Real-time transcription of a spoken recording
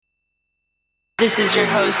This is your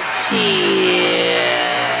host, Tia.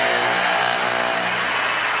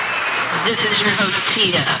 This is your host,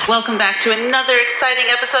 Tia. Welcome back to another exciting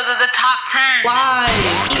episode of the Top 10. Why?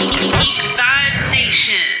 Geek Vibes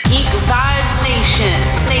Nation. Geek Vibes Nation.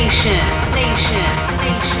 Nation.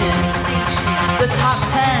 The Top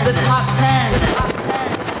 10. The Top 10.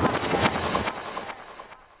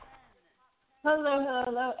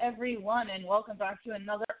 Hello, everyone, and welcome back to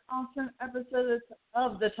another awesome episode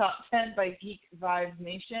of the Top 10 by Geek Vibes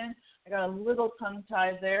Nation. I got a little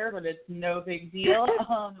tongue-tied there, but it's no big deal.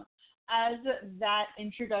 As that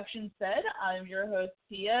introduction said, I'm your host,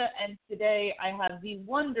 Tia, and today I have the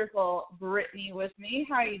wonderful Brittany with me.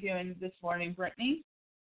 How are you doing this morning, Brittany?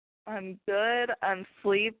 I'm good. I'm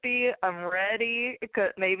sleepy. I'm ready.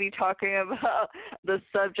 Maybe talking about the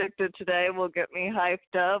subject of today will get me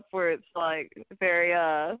hyped up, where it's like very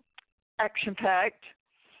action-packed.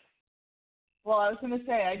 Well, I was going to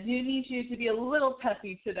say, I do need you to be a little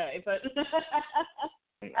peppy today, but...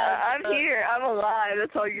 I'm here. I'm alive.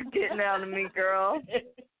 That's all you're getting out of me, girl.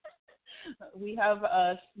 We have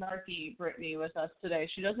a snarky Brittany with us today.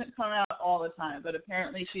 She doesn't come out all the time, but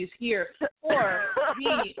apparently she's here for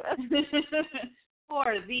the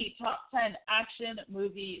top 10 action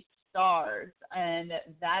movie stars. And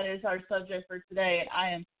that is our subject for today, and I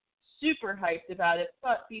am super hyped about it.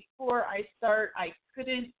 But before I start, I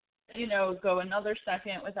couldn't, go another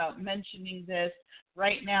second without mentioning this.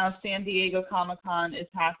 Right now, San Diego Comic-Con is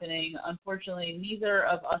happening. Unfortunately, neither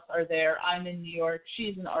of us are there. I'm in New York.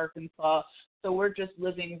 She's in Arkansas. So we're just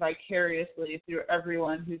living vicariously through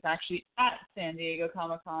everyone who's actually at San Diego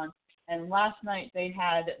Comic-Con. And last night they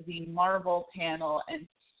had the Marvel panel, and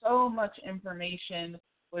so much information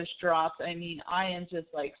was dropped. I mean, I am just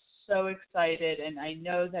so excited, and I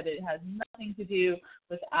know that it has nothing to do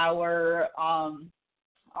with our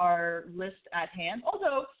list at hand,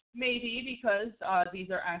 although maybe because these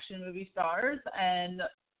are action movie stars, and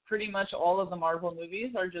pretty much all of the Marvel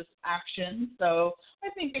movies are just action, so I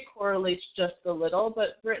think it correlates just a little.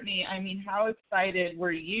 But Brittany, I mean, how excited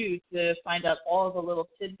were you to find out all of the little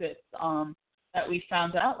tidbits that we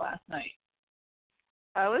found out last night?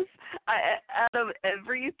 Out of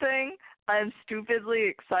everything, I'm stupidly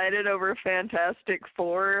excited over Fantastic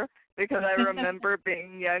Four, because I remember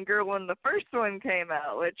being younger when the first one came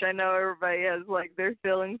out, which I know everybody has their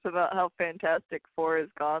feelings about how Fantastic Four has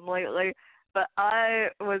gone lately. But I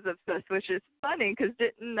was obsessed, which is funny because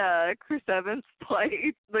didn't Chris Evans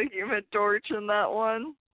play the Human Torch in that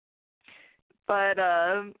one? But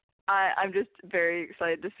I'm just very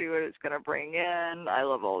excited to see what it's going to bring in. I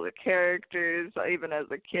love all the characters. Even as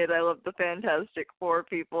a kid, I loved the Fantastic Four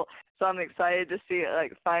people. So I'm excited to see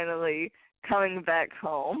it finally coming back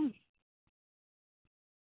home.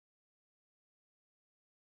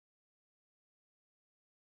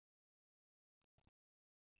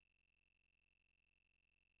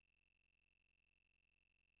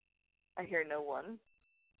 I hear no one.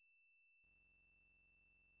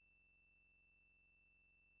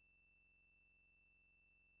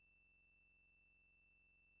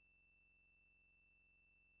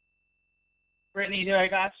 Brittany, do I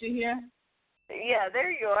got you here? Yeah,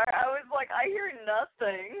 there you are. I was I hear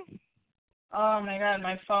nothing. Oh my God,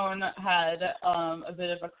 my phone had a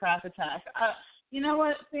bit of a crap attack. You know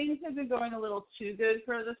what? Things have been going a little too good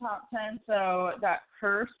for the top 10, so that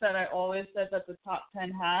curse that I always said that the top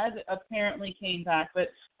 10 had apparently came back. But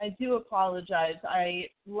I do apologize. I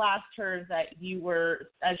last heard that you were,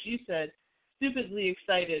 as you said, stupidly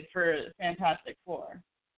excited for Fantastic Four.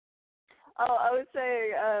 Oh, I would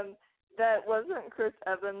say that wasn't Chris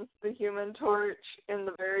Evans, the Human Torch, in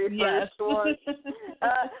the very first one.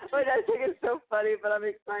 But I think it's so funny, but I'm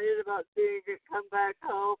excited about seeing it come back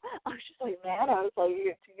home. I was just mad. I was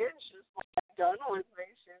Tia, and she's done with me.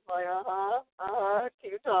 She's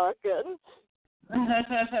keep talking.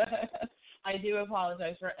 I do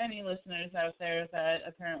apologize for any listeners out there that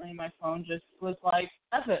apparently my phone just was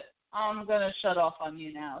F it, I'm going to shut off on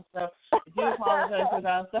you now. So I do apologize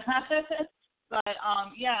about that. But,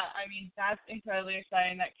 I mean, that's incredibly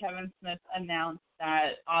exciting that Kevin Smith announced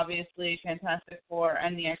that obviously Fantastic Four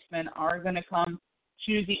and the X-Men are going to come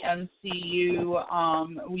to the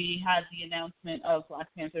MCU. We had the announcement of Black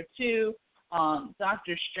Panther 2,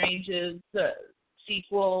 Doctor Strange's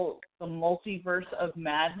sequel, The Multiverse of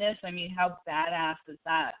Madness. I mean, how badass is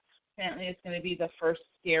that? Apparently it's going to be the first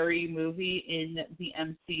scary movie in the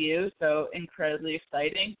MCU, so incredibly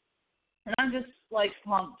exciting. And I'm just,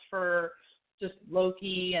 pumped for just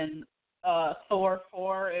Loki and Thor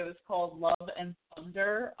 4. It was called Love and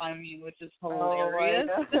Thunder, which is hilarious.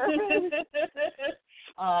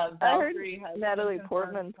 I heard Natalie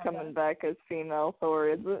Portman's coming back as female Thor,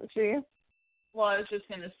 isn't she? Well, I was just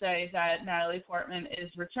going to say that Natalie Portman is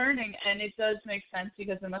returning, and it does make sense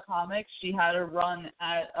because in the comics she had a run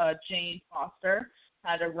at Jane Foster,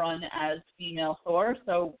 had a run as female Thor,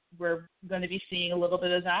 so we're going to be seeing a little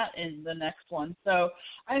bit of that in the next one. So,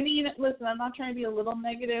 I mean, listen, I'm not trying to be a little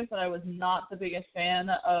negative, but I was not the biggest fan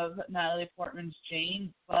of Natalie Portman's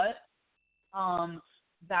Jane, but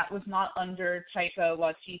that was not under Taika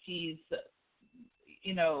Waititi's,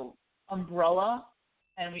 umbrella.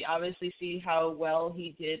 And we obviously see how well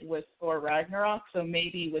he did with Thor Ragnarok. So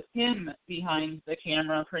maybe with him behind the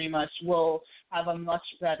camera, pretty much, we'll have a much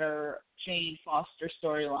better Jane Foster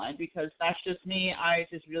storyline. Because that's just me. I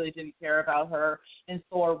just really didn't care about her in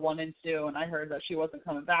Thor 1 and 2. And I heard that she wasn't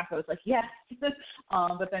coming back. I was like, yes.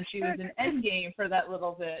 But then she was in Endgame for that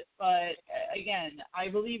little bit. But again, I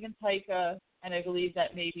believe in Taika, and I believe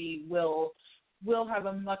that maybe we'll have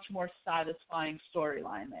a much more satisfying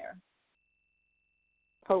storyline there.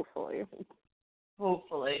 Hopefully.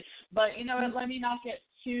 But you know what, let me not get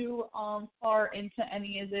too far into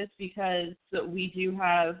any of this because we do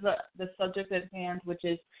have the subject at hand, which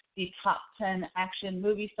is the top 10 action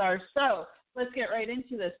movie stars. So let's get right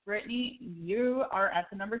into this. Brittany, you are at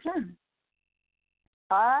the number 10.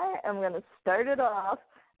 I am going to start it off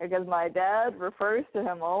because my dad refers to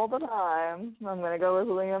him all the time. I'm going to go with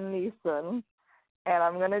Liam Neeson, and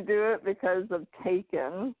I'm going to do it because of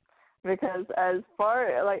Taken. Because I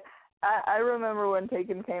remember when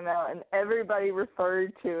Taken came out and everybody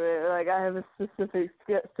referred to it, like I have a specific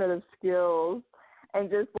set of skills, and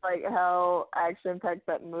just like how action-packed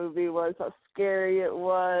that movie was, how scary it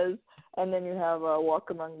was, and then you have Walk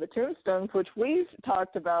Among the Tombstones, which we've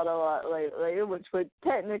talked about a lot lately, which would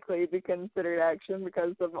technically be considered action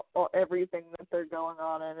because of everything that they're going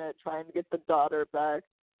on in it, trying to get the daughter back,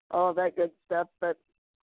 all that good stuff, but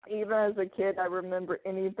even as a kid, I remember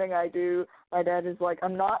anything I do, my dad is like,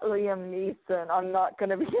 I'm not Liam Neeson. I'm not going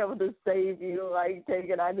to be able to save you like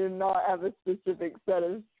Taken. I do not have a specific set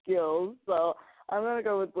of skills. So I'm going to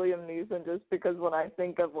go with Liam Neeson just because when I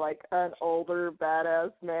think of like an older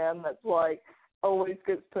badass man that's like always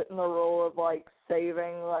gets put in the role of like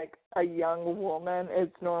saving like a young woman,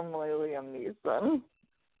 it's normally Liam Neeson.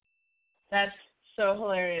 That's so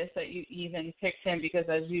hilarious that you even picked him because,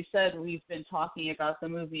 as you said, we've been talking about the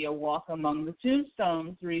movie A Walk Among the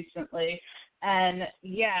Tombstones recently. And,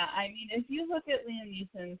 yeah, I mean, if you look at Liam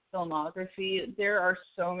Neeson's filmography, there are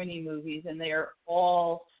so many movies, and they are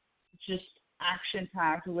all just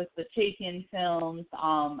action-packed with the Taken films.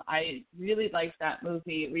 I really liked that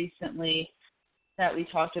movie recently that we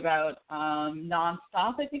talked about, Nonstop,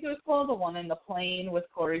 I think it was called, the one in the plane with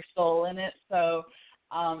Corey Stoll in it. So,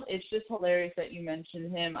 it's just hilarious that you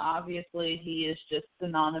mentioned him. Obviously, he is just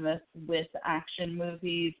synonymous with action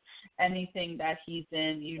movies. Anything that he's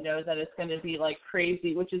in, you know that it's going to be like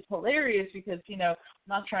crazy, which is hilarious because, I'm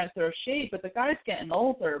not trying to throw shade, but the guy's getting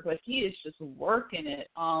older, but he is just working it.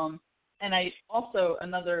 And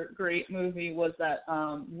another great movie was that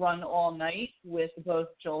Run All Night with both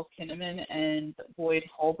Joel Kinnaman and Boyd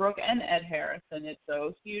Holbrook and Ed Harrison. It's a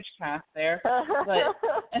huge cast there. But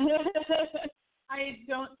I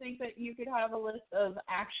don't think that you could have a list of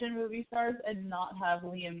action movie stars and not have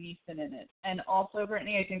Liam Neeson in it. And also,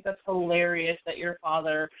 Brittany, I think that's hilarious that your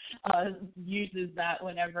father uses that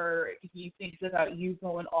whenever he thinks about you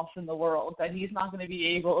going off in the world, that he's not going to be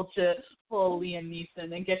able to pull Liam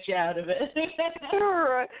Neeson and get you out of it.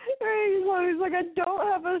 Right. He's like, I don't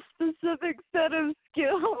have a specific set of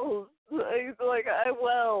skills. Like, I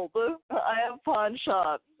weld. I have pawn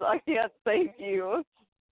shops. I can't save you.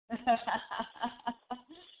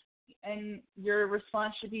 And your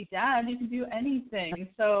response should be, Dad, you can do anything.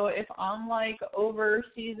 So if I'm like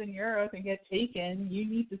overseas in Europe and get taken, you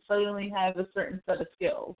need to suddenly have a certain set of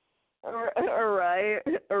skills. Right.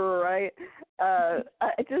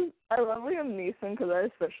 I love Liam Neeson because I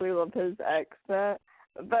especially love his accent.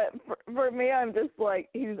 But for me, I'm just like,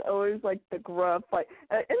 he's always like the gruff, like,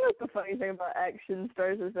 and that's the funny thing about action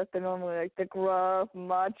stars is that they're normally like the gruff,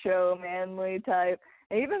 macho, manly type.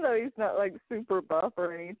 And even though he's not like super buff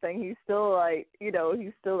or anything, he's still like, he's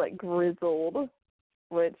still like grizzled,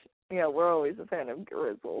 which, we're always a fan of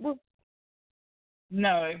grizzled.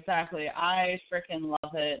 No, exactly. I freaking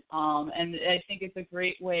love it. And I think it's a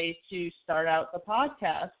great way to start out the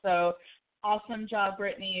podcast. So awesome job,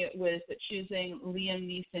 Brittany, with choosing Liam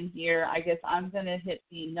Neeson here. I guess I'm going to hit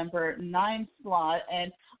the number 9 slot,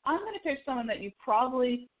 and I'm going to pick someone that you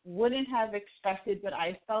probably wouldn't have expected, but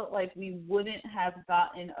I felt like we wouldn't have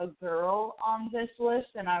gotten a girl on this list,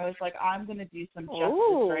 and I was like, I'm going to do some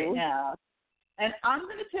justice right now. And I'm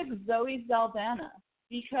going to pick Zoe Saldana.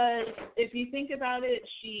 because if you think about it,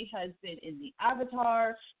 she has been in the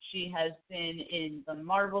Avatar, she has been in the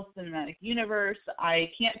Marvel Cinematic Universe.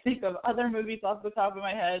 I can't think of other movies off the top of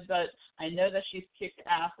my head, but I know that she's kicked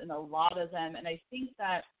ass in a lot of them, and I think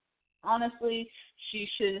that honestly, she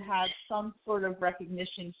should have some sort of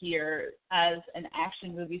recognition here as an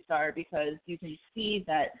action movie star, because you can see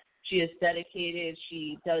that she is dedicated,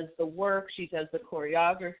 she does the work, she does the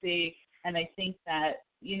choreography, and I think that,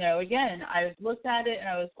 again, I looked at it and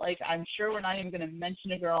I was like, I'm sure we're not even going to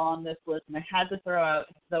mention a girl on this list, and I had to throw out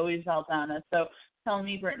Zoe Saldana. So tell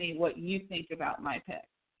me, Brittany, what you think about my pick.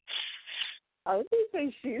 I would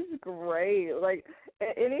say she's great. Like,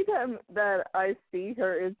 anytime that I see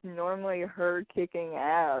her, it's normally her kicking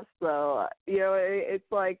ass. So,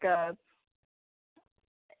 it's like, I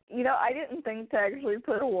didn't think to actually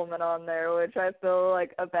put a woman on there, which I feel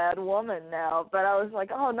like a bad woman now. But I was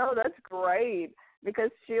like, oh, no, that's great.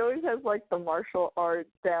 Because she always has, like, the martial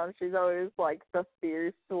arts down. She's always, like, the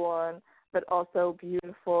fierce one, but also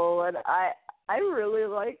beautiful. And I really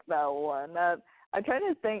like that one. I'm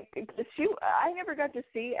trying to think, cause I never got to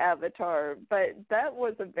see Avatar, but that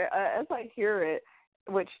was as I hear it,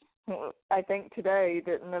 which I think today,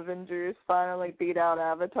 didn't Avengers finally beat out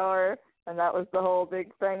Avatar, and that was the whole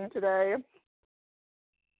big thing today?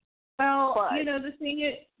 Well, the thing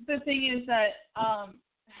is that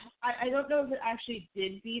I don't know if it actually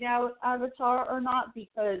did beat out Avatar or not,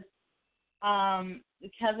 because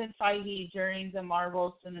Kevin Feige during the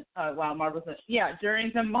Marvel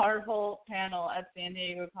panel at San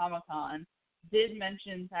Diego Comic-Con did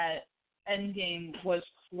mention that Endgame was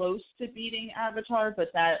close to beating Avatar,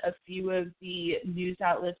 but that a few of the news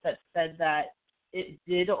outlets that said that it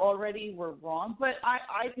did already were wrong. But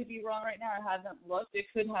I could be wrong right now. I haven't looked.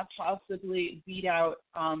 It could have possibly beat out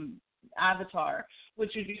Avatar,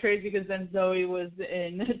 which would be crazy, because then Zoe was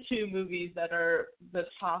in 2 movies that are the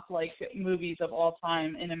top movies of all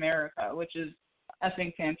time in America, which is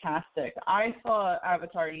effing fantastic. I saw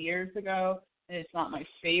Avatar years ago, and it's not my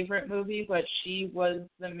favorite movie, but she was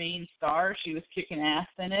the main star. She was kicking ass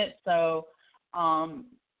in it, so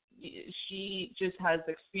she just has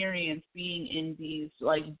experience being in these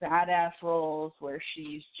badass roles where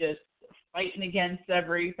she's just fighting against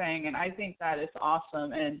everything, and I think that is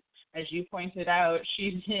awesome. And as you pointed out,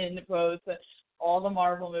 she's in both all the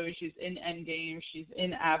Marvel movies. She's in Endgame. She's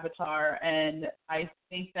in Avatar. And I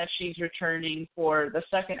think that she's returning for the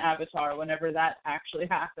second Avatar whenever that actually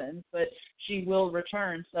happens. But she will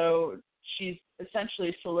return. So she's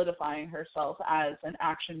essentially solidifying herself as an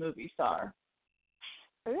action movie star.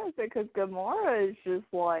 I was going to say, because Gamora is just,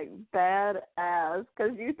 badass.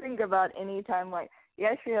 Because you think about any time,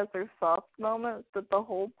 yeah, she has her soft moments, but the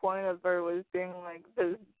whole point of her was being,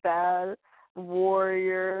 this bad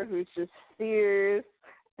warrior who's just fierce.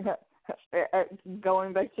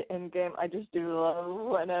 Going back to Endgame, I just do love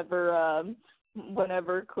whenever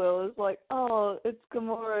Quill is like, oh, it's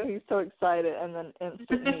Gamora, he's so excited, and then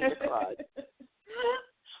instantly cries.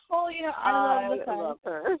 Well, I love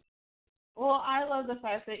her. Well, I love the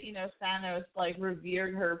fact that, Thanos,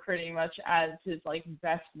 revered her pretty much as his,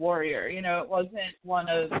 best warrior. It wasn't one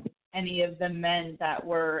of any of the men that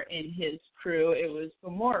were in his crew. It was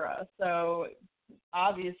Gamora. So,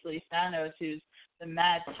 obviously, Thanos, who's the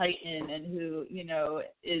mad titan and who,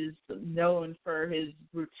 is known for his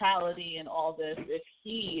brutality and all this, if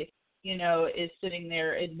he, is sitting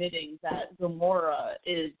there admitting that Gamora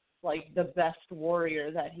is the best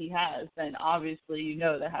warrior that he has, then obviously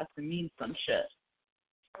that has to mean some shit.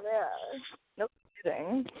 Yeah, no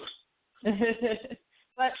kidding.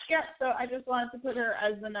 But yeah, so I just wanted to put her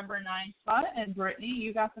as the number 9 spot, and Brittany,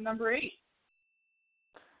 you got the number 8.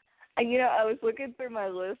 And, I was looking through my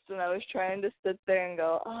list and I was trying to sit there and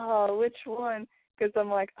go, oh, which one? Because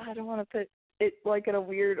I'm like, I don't want to put it in a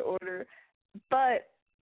weird order. But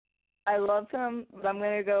I love him, but I'm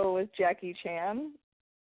going to go with Jackie Chan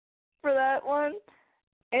for that one.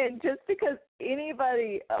 And just because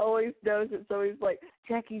anybody always knows, it's always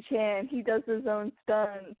Jackie Chan, he does his own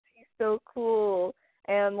stunts, he's so cool.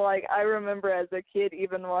 And I remember as a kid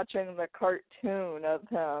even watching the cartoon of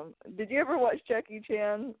him. Did you ever watch Jackie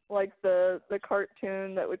Chan, the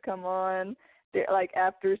cartoon that would come on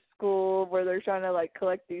after school, where they're trying to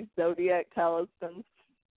collect these zodiac talismans?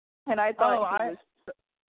 And I thought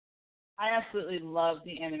I absolutely love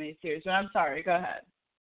the anime series, but I'm sorry, go ahead.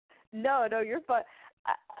 No, you're fine.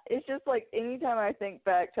 It's just anytime I think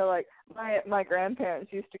back to my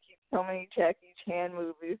grandparents used to keep so many Jackie Chan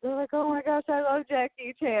movies. They're like, oh my gosh, I love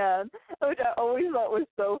Jackie Chan, which I always thought was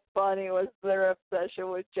so funny, was their obsession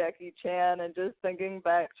with Jackie Chan, and just thinking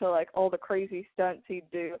back to all the crazy stunts he'd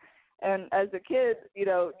do. And as a kid, you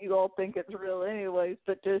know, you all think it's real anyways,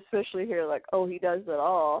 but to especially hear like, oh, he does it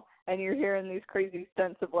all, and you're hearing these crazy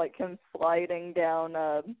stunts of like him sliding down,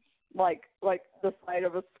 like the side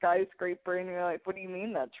of a skyscraper, and you're like, what do you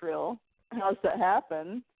mean that's real? How's that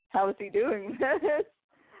happen? How is he doing this?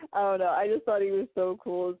 I don't know. I just thought he was so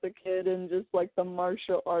cool as a kid, and just like the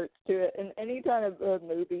martial arts to it. And any kind of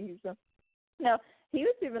movie he's in. Now, he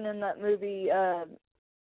was even in that movie,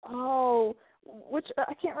 which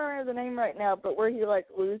I can't remember the name right now, but where he like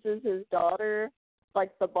loses his daughter,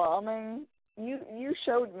 like the bombing. You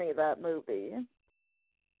showed me that movie.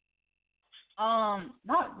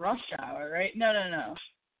 Not Rush Hour, right? No.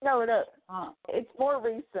 No, it's more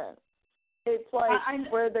recent. It's like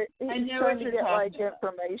where he's trying to get like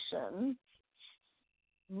information.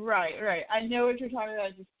 Right. I know what you're talking about.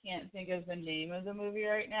 I just can't think of the name of the movie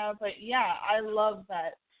right now. But yeah, I love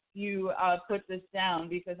that you put this down,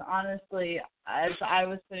 because honestly, as I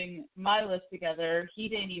was putting my list together, he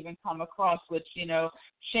didn't even come across, which, you know,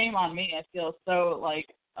 shame on me. I feel so like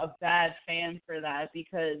a bad fan for that,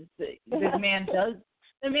 because the man does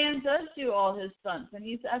do all his stunts, and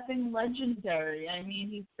he's effing legendary. I mean,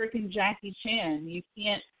 he's freaking Jackie Chan. You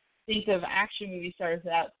can't think of action movie stars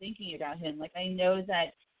without thinking about him. Like, I know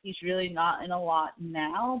that he's really not in a lot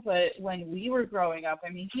now, but when we were growing up, I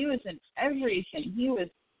mean, he was in everything. He was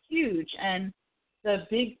huge, and the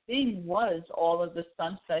big thing was all of the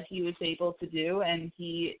stunts that he was able to do, and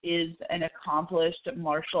he is an accomplished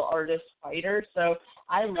martial artist fighter, so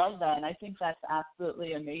I love that, and I think that's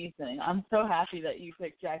absolutely amazing. I'm so happy that you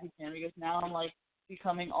picked Jackie Chan, because now I'm like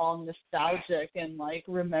becoming all nostalgic and like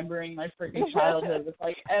remembering my freaking childhood with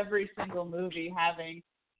like every single movie having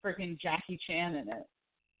freaking Jackie Chan in it.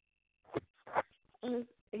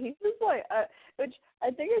 He's just like, which I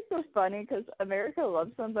think is so funny, because America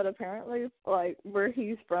loves him, but apparently, like, where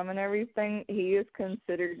he's from and everything, he is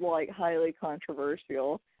considered, like, highly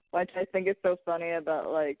controversial, which I think is so funny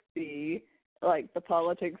about, like, the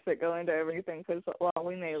politics that go into everything, because while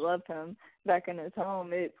we may love him back in his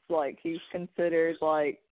home, it's like he's considered,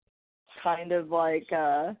 like, kind of, like,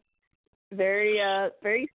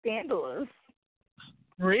 very scandalous.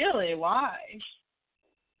 Really? Why?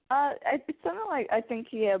 It's something like, I think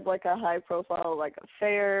he had like a high profile like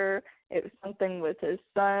affair. It was something with his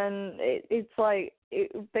son. It's like,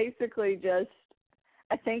 it basically just,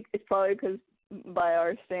 I think it's probably because by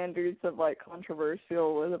our standards of like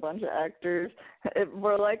controversial with a bunch of actors,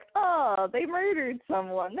 we're like, oh, they murdered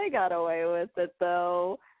someone. They got away with it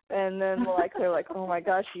though. And then like they're like, oh my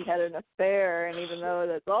gosh, he had an affair. And even though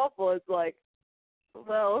that's awful, it's like,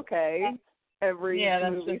 well, okay. Every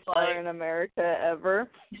movie star in America ever.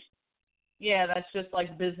 Yeah, that's just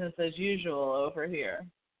like business as usual over here.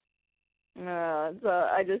 So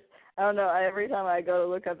I don't know. Every time I go to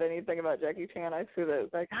look up anything about Jackie Chan, I see that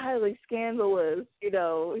it's like highly scandalous. You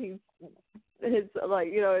know, it's like,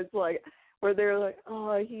 you know, it's like where they're like,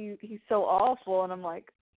 oh, he's so awful, and I'm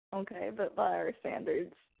like, okay, but by our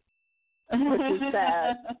standards, which is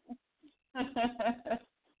sad.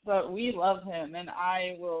 But we love him, and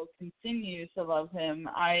I will continue to love him.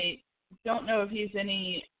 I don't know if he's in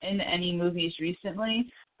any movies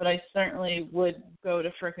recently, but I certainly would go to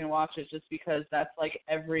frickin' watch it, just because that's like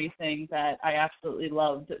everything that I absolutely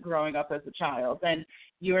loved growing up as a child. And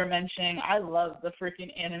you were mentioning, I love the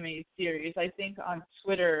frickin' anime series. I think on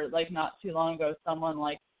Twitter, like not too long ago, someone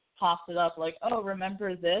like popped it up like, oh,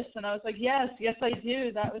 remember this? And I was like, yes, I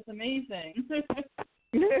do. That was amazing.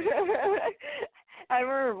 I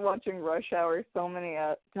remember watching Rush Hour so many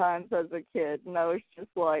times as a kid, and I was just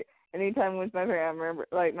like, anytime with my parents, I remember,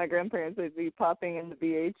 like, my grandparents would be popping in the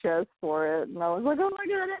VHS for it, and I was like, oh my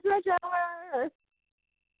god, it's Rush Hour!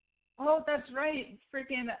 Oh, that's right.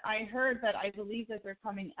 Freaking, I heard that I believe that they're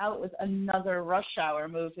coming out with another Rush Hour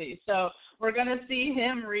movie, so we're going to see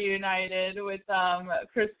him reunited with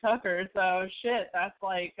Chris Tucker, so shit, that's,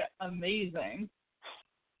 like, amazing.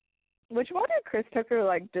 Why did Chris Tucker,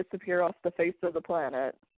 like, disappear off the face of the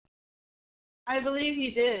planet? I believe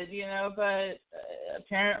he did, you know, but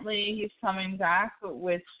apparently he's coming back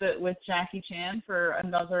with Jackie Chan for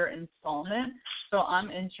another installment. So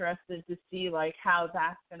I'm interested to see, like, how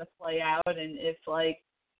that's going to play out, and if, like,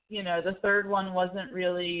 you know, the third one wasn't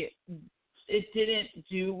really, it didn't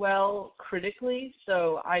do well critically,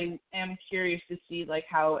 so I am curious to see, like,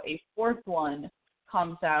 how a fourth one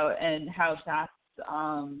comes out and how that's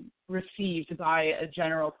received by a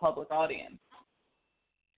general public audience.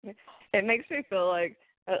 It makes me feel like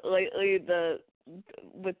lately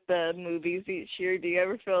with the movies each year, do you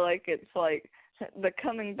ever feel like it's like the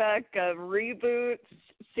coming back of reboots,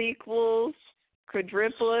 sequels,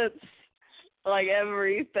 quadruplets, like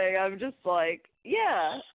everything? I'm just like,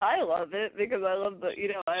 Yeah, I love it because I love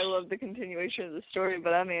I love the continuation of the story,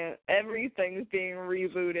 but I mean, everything's being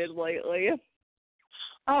rebooted lately.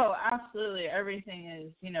 Oh, absolutely. Everything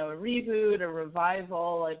is, a reboot, a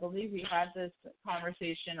revival. I believe we had this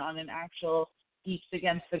conversation on an actual Geeks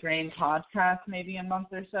Against the Grain podcast maybe a month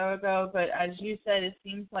or so ago. But as you said, it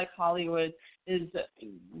seems like Hollywood is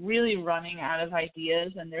really running out of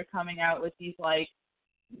ideas, and they're coming out with these like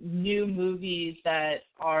new movies that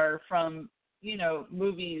are from,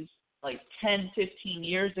 movies like 10, 15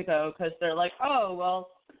 years ago, because they're like, oh, well,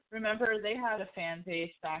 remember they had a fan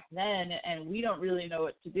base back then and we don't really know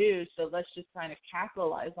what to do, so let's just kind of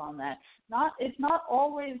capitalize on that. It's not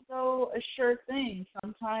always though a sure thing.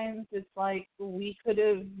 Sometimes it's like we could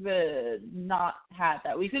have not had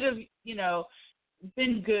that. We could have,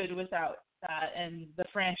 been good without that, and the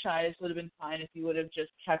franchise would have been fine if you would have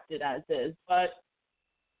just kept it as is. But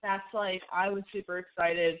that's like, I was super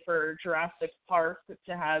excited for Jurassic Park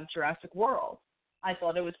to have Jurassic World. I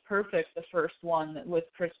thought it was perfect, the first one with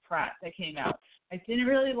Chris Pratt that came out. I didn't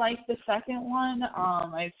really like the second one.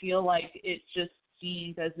 I feel like it just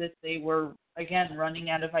seemed as if they were, again,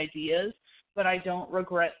 running out of ideas. But I don't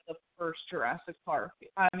regret the first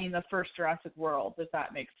the first Jurassic World, if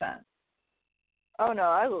that makes sense. Oh no,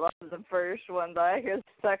 I love the first one, but I hear the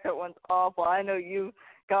second one's awful. I know you've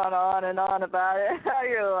gone on and on about it.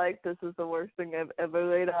 You're like, this is the worst thing I've ever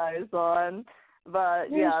laid eyes on.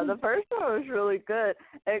 But yeah, the first one was really good,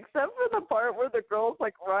 except for the part where the girl's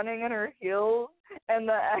like running in her heels, and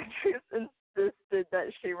the actress insisted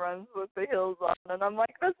that she runs with the heels on, and I'm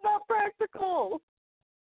like, that's not practical.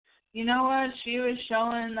 You know what? She was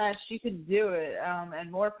showing that she could do it,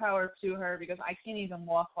 and more power to her, because I can't even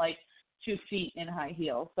walk like 2 feet in high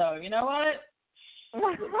heels. So you know what?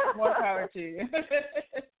 More power to you.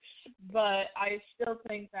 But I still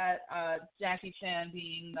think that Jackie Chan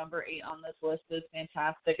being number 8 on this list is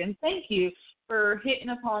fantastic. And thank you for hitting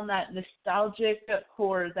upon that nostalgic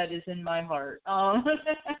chord that is in my heart.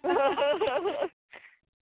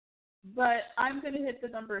 But I'm going to hit the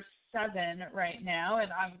number 7 right now,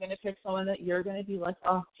 and I'm going to pick someone that you're going to be like,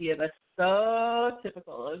 oh, Tia, that's so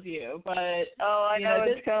typical of you. But I know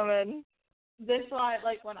it's coming. This why,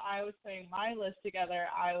 like, when I was putting my list together,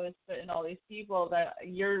 I was putting all these people that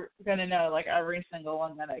you're gonna know, like every single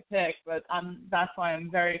one that I picked. But that's why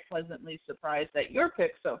I'm very pleasantly surprised at your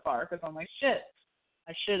pick so far, because I'm like, shit,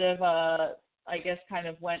 I should have, I guess, kind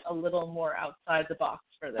of went a little more outside the box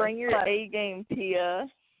for this. Bring your A game, Tia.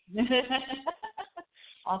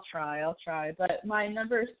 I'll try. But my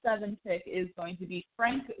number 7 pick is going to be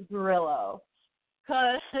Frank Grillo.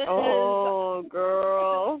 Oh,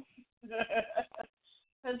 girl.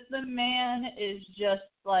 Because the man is just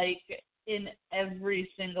like in every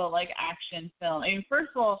single like action film. I mean, first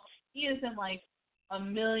of all, he is in like a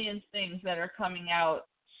million things that are coming out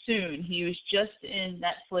soon. He was just in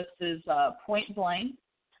Netflix's Point Blank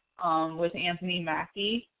with Anthony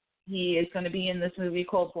Mackie. He is going to be in this movie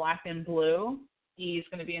called Black and Blue. He's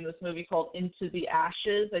going to be in this movie called Into the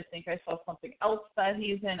Ashes. I think I saw something else that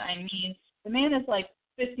he's in. I mean, the man is like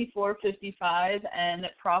 54, 55, and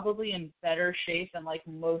probably in better shape than like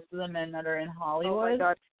most of the men that are in Hollywood. Oh my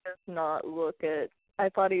God, he does not look it. I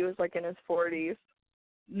thought he was like in his 40s.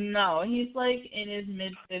 No, he's like in his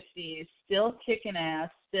mid-50s, still kicking ass,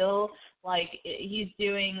 still like he's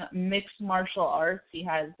doing mixed martial arts. He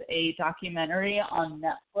has a documentary on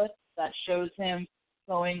Netflix that shows him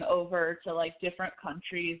going over to like different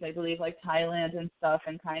countries, I believe like Thailand and stuff,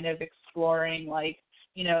 and kind of exploring like,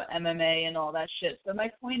 MMA and all that shit. So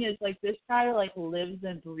my point is, like, this guy, like, lives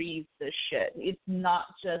and breathes this shit. It's not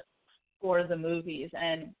just for the movies.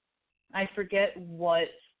 And I forget what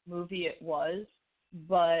movie it was,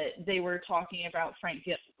 but they were talking about Frank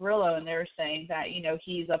Grillo, and they were saying that,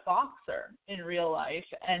 he's a boxer in real life.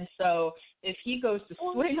 And so if he goes to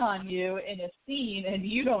swing on you in a scene and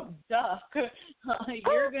you don't duck,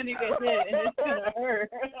 you're going to get hit and it's going to hurt.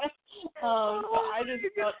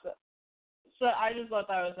 So I just thought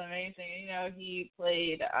that was amazing. He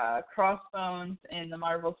played Crossbones in the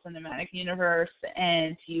Marvel Cinematic Universe,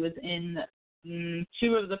 and he was in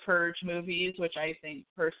 2 of the Purge movies, which I think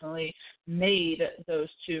personally made those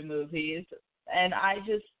 2 movies. And I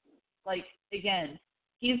just, like, again,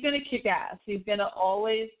 he's going to kick ass. He's going to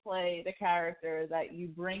always play the character that you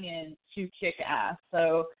bring in to kick ass.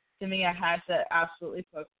 So to me, I had to absolutely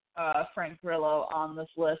put Frank Grillo on this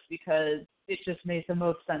list because it just made the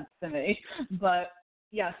most sense to me. But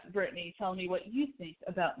yes, Brittany, tell me what you think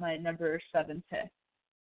about my number 7 pick.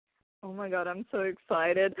 Oh my God, I'm so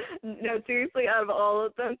excited. No, seriously, out of all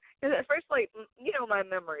of them, because at first, like, my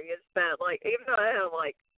memory is bad. Like, even though I have,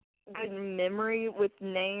 like, good memory with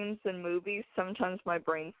names and movies, sometimes my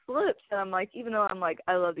brain slips, and I'm like, even though I'm like,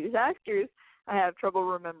 I love these actors, I have trouble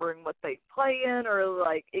remembering what they play in or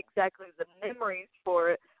like exactly the memories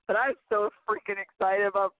for it. But I'm so freaking excited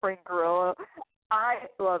about Frank Grillo. I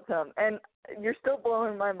love him, and you're still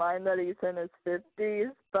blowing my mind that he's in his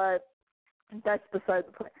 50s, but that's beside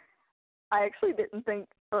the point. I actually didn't think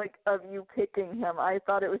like of you picking him. I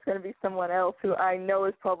thought it was going to be someone else who I know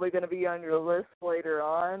is probably going to be on your list later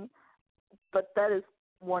on. But that is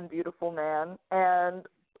one beautiful man. And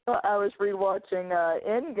I was rewatching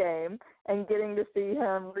Endgame, and getting to see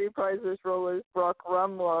him reprise his role as Brock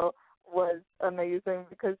Rumlow was amazing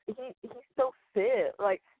because he's so fit.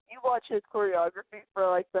 Like, you watch his choreography for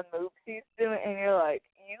like the moves he's doing, and you're like,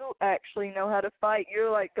 you actually know how to fight.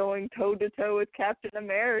 You're like going toe to toe with Captain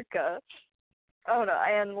America. Oh no,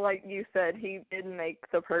 and like you said, he did make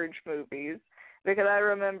the Purge movies, because I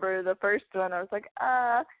remember the first one I was like,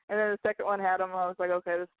 and then the second one had him. I was like,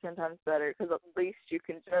 okay, this is 10 times better because at least you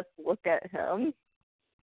can just look at him.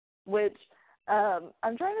 Which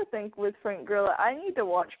I'm trying to think with Frank Grillo. I need to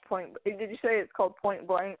watch Point. Did you say it's called Point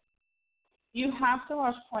Blank? You have to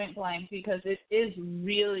watch Point Blank because it is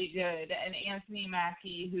really good. And Anthony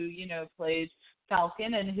Mackie, who, you know, plays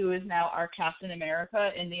Falcon and who is now our Captain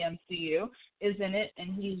America in the MCU, is in it,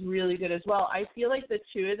 and he's really good as well. I feel like the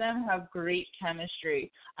two of them have great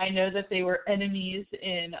chemistry. I know that they were enemies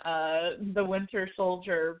in The Winter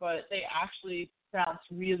Soldier, but they actually bounced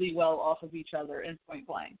really well off of each other in Point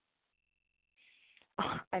Blank.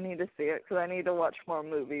 I need to see it because I need to watch more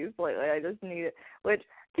movies lately. I just need it. Which,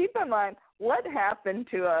 keep in mind, what happened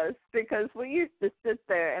to us? Because we used to sit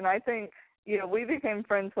there, and I think, you know, we became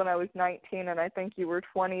friends when I was 19, and I think you were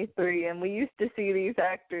 23, and we used to see these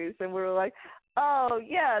actors, and we were like, oh,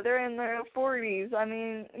 yeah, they're in their 40s. I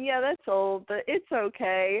mean, yeah, that's old, but it's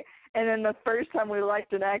okay. And then the first time we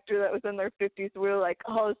liked an actor that was in their 50s, we were like,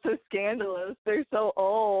 oh, it's so scandalous. They're so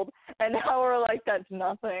old. And now we're like, that's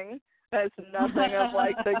nothing. That's nothing of,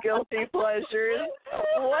 like, the guilty pleasures.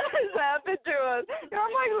 What has happened to us? You know,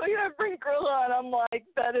 I'm, like, looking at Frank Grillo, and I'm like,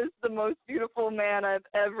 that is the most beautiful man I've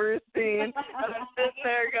ever seen. And I'm sitting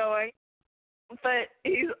there going, but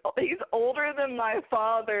he's older than my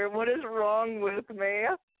father. What is wrong with me?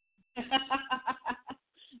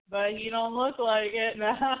 But you don't look like it.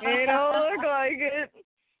 You don't look like it.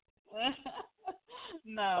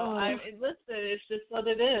 No, listen, it's just what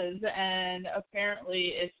it is, and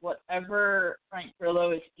apparently it's whatever Frank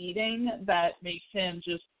Grillo is eating that makes him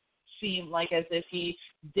just seem like as if he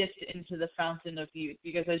dipped into the fountain of youth,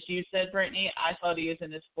 because as you said, Brittany, I thought he was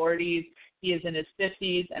in his 40s, he is in his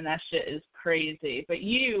 50s, and that shit is crazy. But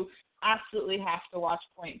you absolutely have to watch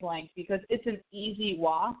Point Blank because it's an easy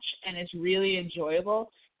watch, and it's really enjoyable.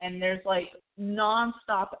 And there's, like,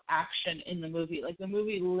 nonstop action in the movie. Like, the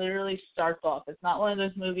movie literally starts off. It's not one of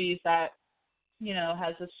those movies that, you know,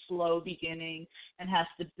 has a slow beginning and has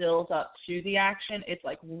to build up to the action. It's,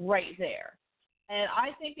 like, right there. And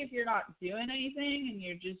I think if you're not doing anything and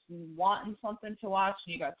you're just wanting something to watch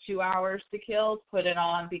and you got 2 hours to kill, put it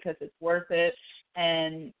on because it's worth it.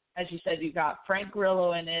 And as you said, you got Frank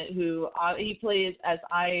Grillo in it, who he plays, as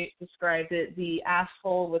I described it, the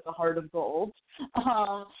asshole with a heart of gold.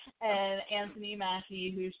 And Anthony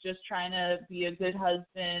Mackie, who's just trying to be a good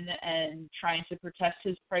husband and trying to protect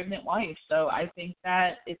his pregnant wife. So I think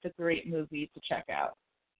that it's a great movie to check out.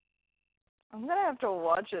 I'm going to have to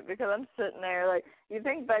watch it because I'm sitting there, like, you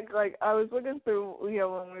think back, like, I was looking through, you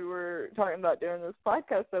know, when we were talking about doing this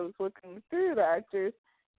podcast, I was looking through the actors,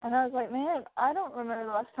 and I was like, man, I don't remember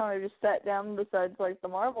the last time I just sat down besides, like, the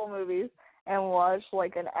Marvel movies and watched,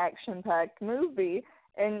 like, an action-packed movie.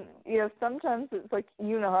 And, you know, sometimes it's like,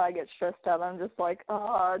 you know how I get stressed out. I'm just like,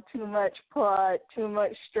 too much plot, too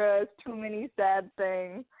much stress, too many sad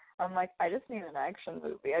things. I'm like, I just need an action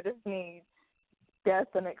movie. I just need death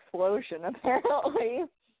and explosion, apparently.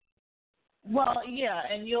 Well, yeah,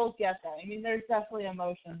 and you'll get that. I mean, there's definitely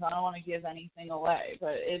emotions. I don't want to give anything away,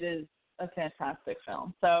 but it is a fantastic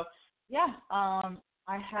film. So, yeah, I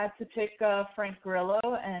had to pick Frank Grillo,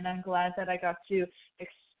 and I'm glad that I got to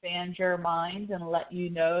expand your mind and let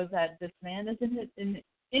you know that this man is in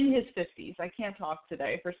his 50s. I can't talk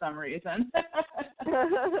today for some reason.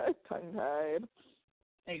 Tongue-tied.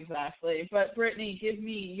 Exactly. But, Brittany, give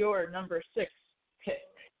me your number 6 pick.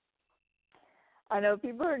 I know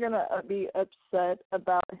people are going to be upset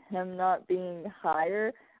about him not being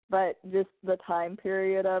higher, but just the time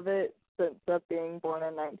period of it, since of being born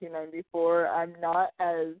in 1994, I'm not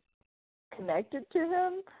as connected to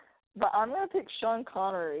him. But I'm going to pick Sean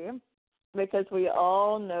Connery because we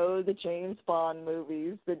all know the James Bond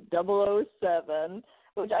movies, the 007,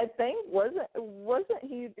 which I think wasn't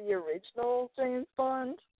he the original James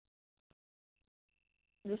Bond?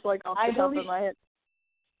 Just like off the top of my head.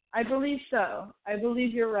 I believe so. I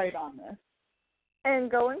believe you're right on this.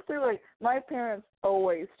 And going through, like, my parents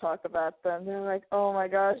always talk about them. They're like, oh my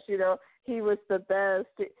gosh, you know, he was the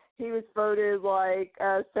best. He was voted, like,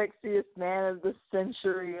 sexiest man of the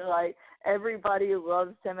century. Like, everybody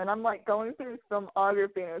loves him. And I'm, like, going through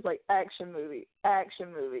filmography, and it was like, action movie,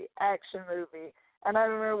 action movie, action movie. And I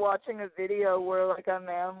remember watching a video where, like, a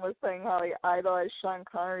man was saying how he idolized Sean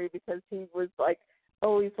Connery because he was, like,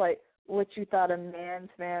 always, like, what you thought a man's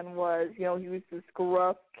man was. You know, he was this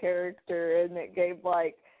gruff character, and it gave,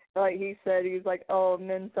 like he said, he was like, oh,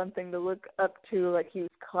 men something to look up to. Like, he was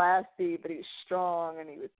classy, but he was strong, and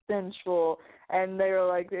he was sensual. And they were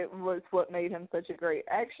like, it was what made him such a great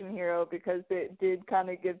action hero, because it did kind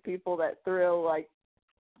of give people that thrill like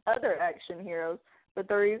other action heroes. But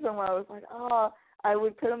the reason why I was like, I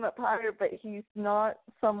would put him up higher, but he's not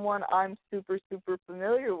someone I'm super, super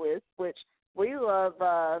familiar with, which we love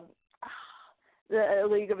the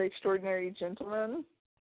League of Extraordinary Gentlemen,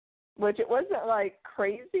 which it wasn't, like,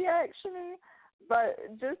 crazy action-y, but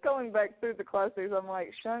just going back through the classics, I'm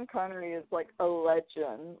like, Sean Connery is, like, a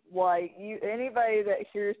legend. Like, anybody that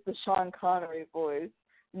hears the Sean Connery voice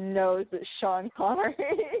knows that Sean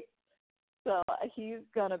Connery. So he's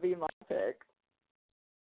going to be my pick.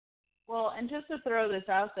 Well, and just to throw this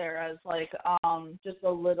out there as, like, just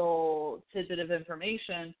a little tidbit of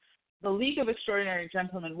information, The League of Extraordinary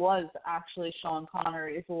Gentlemen was actually Sean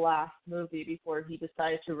Connery's last movie before he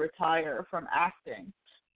decided to retire from acting.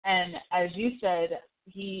 And as you said,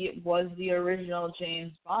 he was the original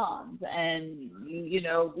James Bond. And, you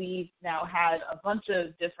know, we've now had a bunch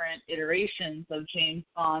of different iterations of James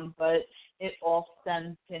Bond, but it all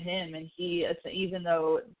stems to him. And he, even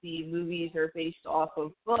though the movies are based off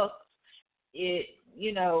of books, it,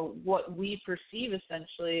 you know, what we perceive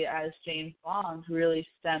essentially as James Bond really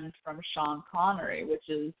stemmed from Sean Connery, which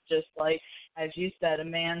is just like, as you said, a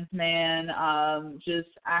man's man, just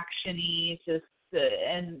action-y,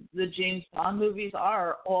 and the James Bond movies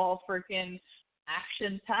are all freaking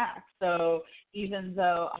action-packed. So even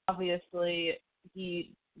though obviously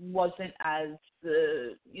he wasn't as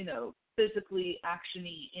physically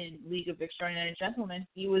action-y in League of Extraordinary Gentlemen,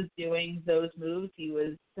 he was doing those moves. He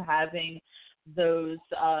was having those,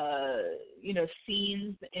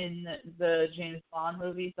 scenes in the James Bond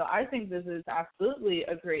movie. So I think this is absolutely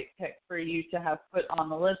a great pick for you to have put on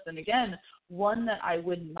the list. And again, one that I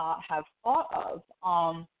would not have thought of.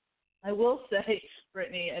 I will say,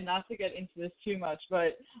 Brittany, and not to get into this too much,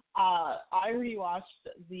 but I rewatched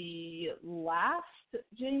the last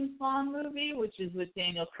James Bond movie, which is with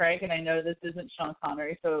Daniel Craig, and I know this isn't Sean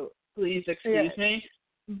Connery, so please excuse me.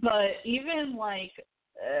 But even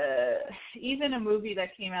even a movie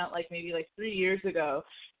that came out maybe 3 years ago,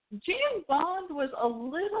 James Bond was a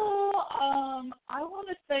little, I want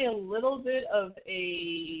to say a little bit of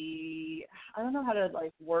a, I don't know how to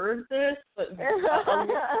word this, but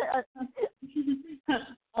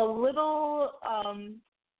a little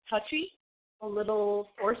touchy, a little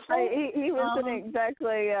forceful. He wasn't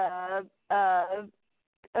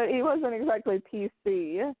he wasn't exactly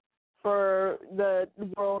PC for the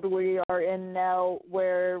world we are in now,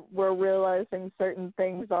 where we're realizing certain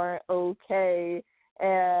things aren't okay.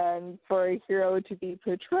 And for a hero to be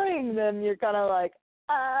portraying them, you're kind of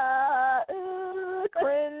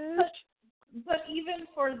cringe. But even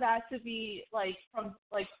for that to be from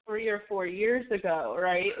 3 or 4 years ago,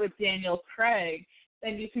 right, with Daniel Craig,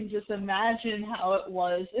 then you can just imagine how it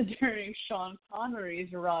was during Sean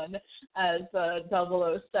Connery's run as 007.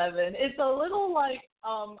 It's a little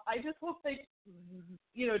I just hope they,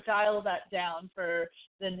 dial that down for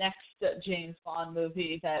the next James Bond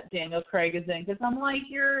movie that Daniel Craig is in, because I'm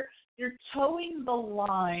you're towing the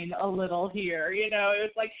line a little here.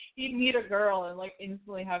 It's like he'd meet a girl and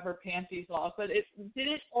instantly have her panties off, but it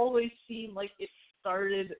didn't always seem like it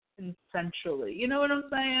started consensually. You know what I'm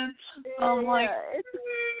saying?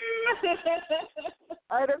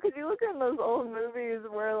 I don't, because you look in those old movies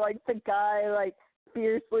where the guy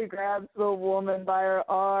fiercely grabs the woman by her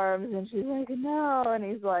arms and she's like, no, and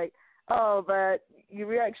he's like, oh, but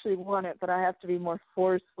you actually want it, but I have to be more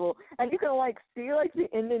forceful. And you can see the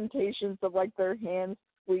indentations of their hands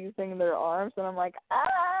squeezing their arms, and I'm like,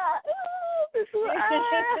 this is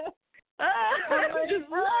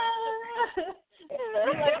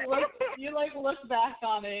you look back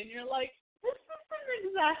on it and you're like, this isn't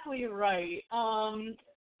exactly right.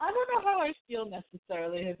 I don't know how I feel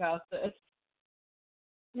necessarily about this.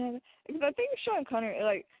 Yeah, because I think Sean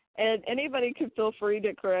Connery, and anybody could feel free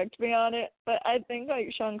to correct me on it, but I think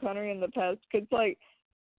Sean Connery in the past could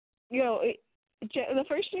the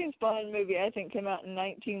first James Bond movie I think came out in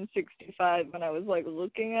 1965 when I was like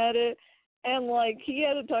looking at it, and like he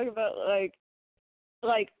had to talk about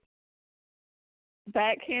like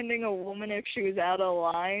backhanding a woman if she was out of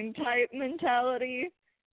line type mentality,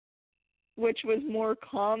 which was more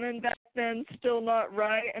common back then, still not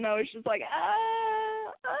right, and I was just like,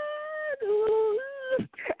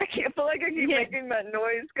 I can't feel like I keep making that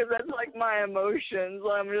noise because that's like my emotions.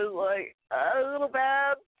 I'm just like, a little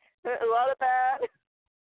bad, a lot of bad.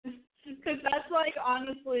 Because that's like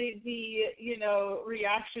honestly the,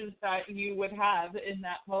 reactions that you would have in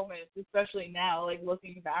that moment, especially now, like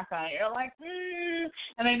looking back on it, you're like,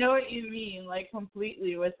 and I know what you mean, like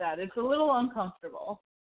completely with that. It's a little uncomfortable.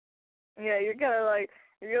 Yeah, you're like,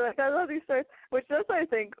 I love these stories, which that's, I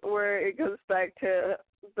think, where it goes back to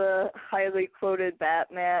the highly quoted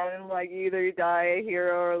Batman, like you either die a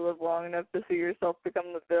hero or live long enough to see yourself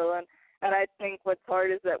become the villain. And I think what's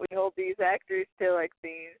hard is that we hold these actors to like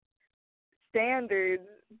these standards,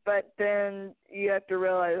 but then you have to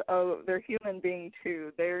realize, oh, they're human beings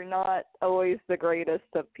too. They're not always the greatest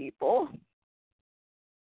of people.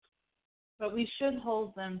 But we should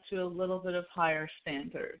hold them to a little bit of higher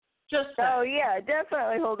standards. Oh, yeah,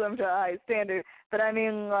 definitely hold them to a high standard. But I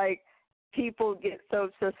mean, like, people get so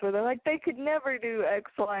obsessed with it. Like, they could never do X,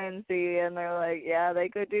 Y, and Z. And they're like, yeah, they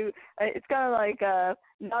could do. It's kind of like,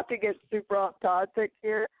 not to get super off topic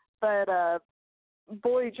here, but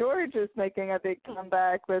Boy George is making a big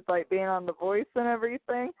comeback with, like, being on The Voice and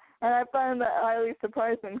everything. And I find that highly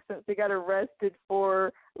surprising since he got arrested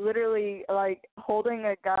for literally, like, holding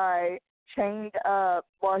a guy chained up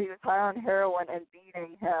while he was high on heroin and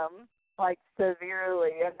beating him, like,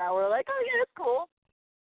 severely. And now we're like, oh, yeah, it's cool.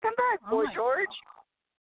 Come back, Boy George.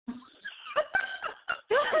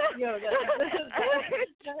 Yo,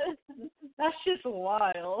 that's just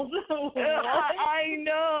wild. I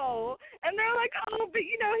know. And they're like, oh, but,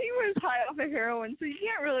 he was high off of heroin, so you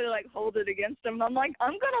can't really, like, hold it against him. I'm like,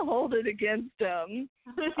 I'm going to hold it against him.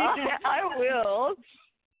 I will.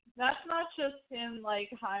 That's not just him, like,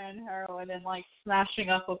 high on heroin and, like, smashing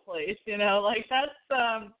up a place, Like, that's,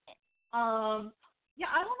 yeah,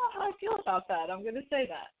 I don't know how I feel about that. I'm going to say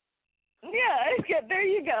that. Yeah, there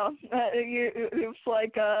you go. It's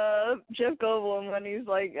like Jeff Goldblum when he's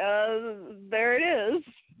like, there it is.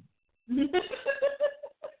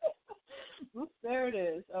 Oops, there it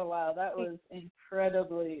is. Oh, wow, that was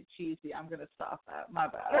incredibly cheesy. I'm going to stop that. My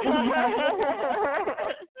bad.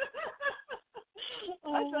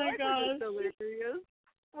 Oh, my gosh. Hilarious.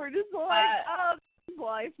 We're just like, this is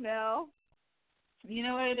life now. You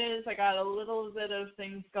know what it is? I got a little bit of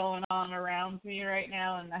things going on around me right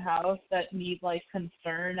now in the house that need, like,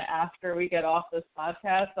 concern after we get off this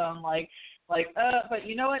podcast. So I'm like, but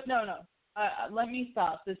you know what? No. Let me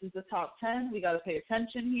stop. This is the top 10. We got to pay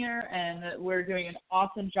attention here, and we're doing an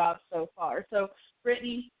awesome job so far. So,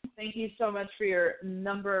 Brittany, thank you so much for your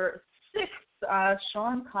number 6,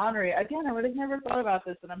 Sean Connery. Again, I would have never thought about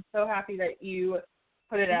this, and I'm so happy that you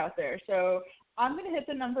put it out there. So I'm going to hit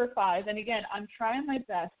the number 5, and again, I'm trying my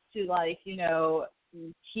best to, like,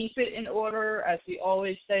 keep it in order. As we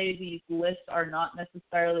always say, these lists are not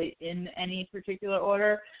necessarily in any particular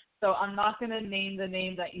order, so I'm not going to name the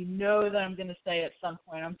name that that I'm going to say at some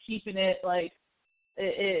point. I'm keeping it, like,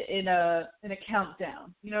 in a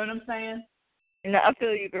countdown. You know what I'm saying? No, I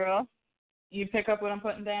feel you, girl. You pick up what I'm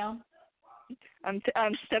putting down? I'm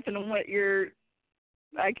stepping on what you're.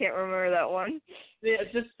 I can't remember that one. Yeah,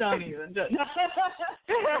 just don't even. Like,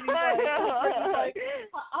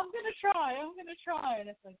 I'm gonna try, and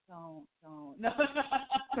it's like, don't. No.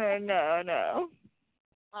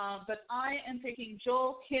 But I am picking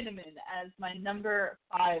Joel Kinnaman as my number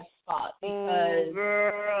 5 spot because,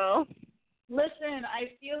 girl. Listen,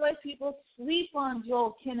 I feel like people sleep on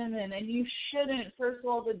Joel Kinnaman, and you shouldn't. First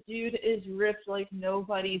of all, the dude is ripped like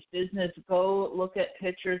nobody's business. Go look at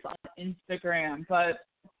pictures on Instagram. But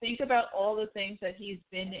think about all the things that he's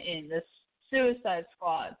been in. The Suicide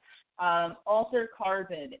Squad, Altered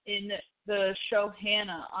Carbon, in the show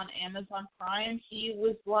Hannah on Amazon Prime. He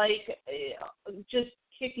was like just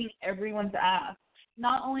kicking everyone's ass.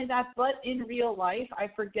 Not only that, but in real life, I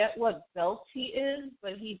forget what belt he is,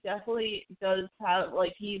 but he definitely does have,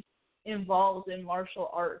 like, he's involved in martial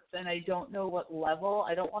arts, and I don't know what level.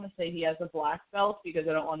 I don't want to say he has a black belt because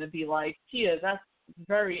I don't want to be like, Tia, that's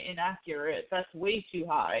very inaccurate. That's way too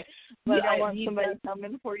high. But you don't want somebody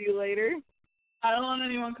coming for you later? I don't want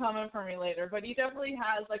anyone coming for me later, but he definitely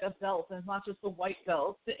has, like, a belt, and it's not just a white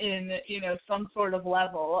belt in, some sort of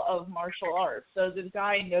level of martial arts. So the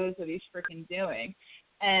guy knows what he's freaking doing.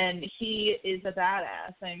 and he is a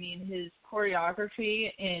badass. I mean, his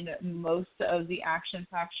choreography in most of the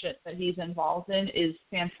action-packed shit that he's involved in is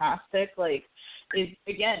fantastic. Like,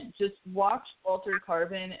 again, just watch Altered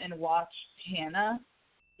Carbon and watch Hannah.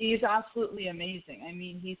 He's absolutely amazing. I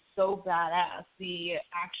mean, he's so badass. The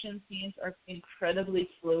action scenes are incredibly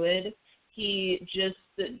fluid. He just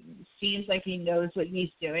seems like he knows what he's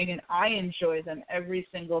doing, and I enjoy them every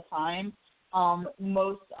single time.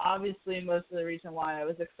 Most of the reason why I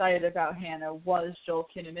was excited about Hannah was Joel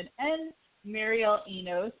Kinnaman and Marielle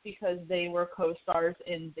Enos, because they were co-stars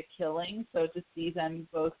in The Killing. So to see them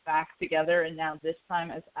both back together and now this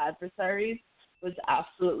time as adversaries was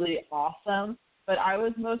absolutely awesome. But I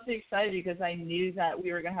was mostly excited because I knew that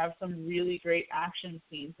we were going to have some really great action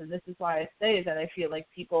scenes. And this is why I say that I feel like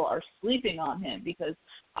people are sleeping on him, because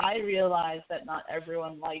I realized that not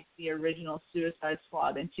everyone liked the original Suicide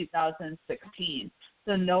Squad in 2016.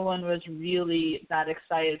 So no one was really that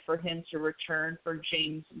excited for him to return for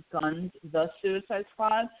James Gunn's The Suicide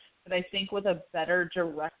Squad. But I think with a better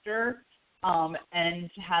director, and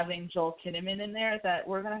having Joel Kinnaman in there, that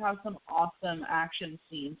we're going to have some awesome action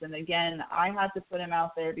scenes. And again, I had to put him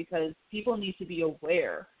out there because people need to be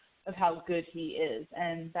aware of how good he is,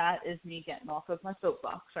 and that is me getting off of my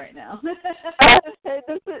soapbox right now. This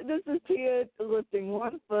is Tia lifting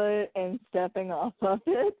one foot and stepping off of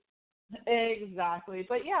it. Exactly.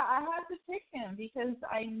 But yeah, I had to pick him because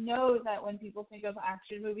I know that when people think of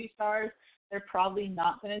action movie stars, they're probably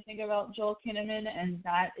not going to think about Joel Kinnaman, and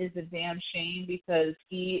that is a damn shame because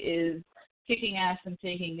he is kicking ass and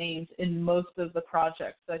taking names in most of the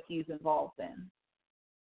projects that he's involved in.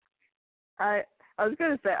 I was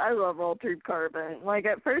going to say, I love Altered Carbon. Like,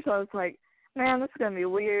 at first I was like, man, this is going to be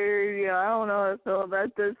weird. You know, I don't know how I feel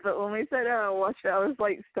about this. But when we sat down and watched it, I was,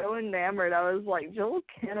 like, so enamored. I was like, Joel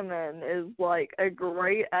Kinnaman is, like, a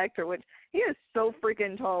great actor, which he is so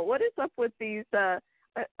freaking tall. What is up with these,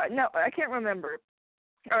 no, I can't remember.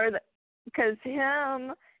 Because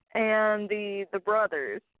him and the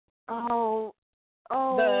brothers, the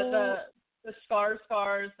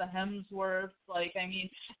Skarsgårds, the Hemsworths, like, I mean,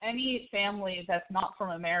 any family that's not from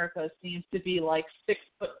America seems to be like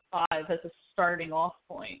 6'5" as a starting off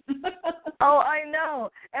point. Oh, I know.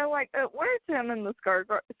 And like, where's him and the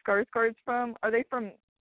Skarsgårds from? Are they from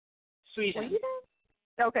Sweden?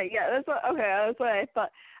 Okay, yeah, that's what I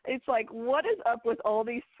thought. It's like, what is up with all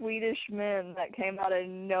these Swedish men that came out of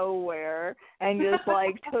nowhere and just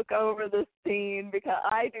like took over the scene? Because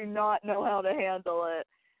I do not know how to handle it.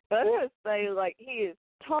 But I would say, like, he is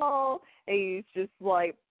tall. He's just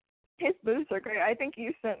like, his boots are great. I think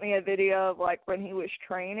you sent me a video of like when he was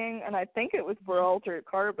training, and I think it was for Altered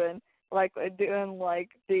Carbon, like doing like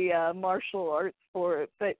the martial arts for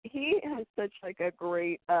it. But he has such like a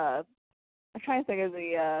great I'm trying to think of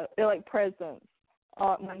the like presence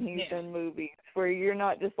when he's in movies, where you're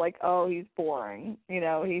not just like, oh, he's boring. You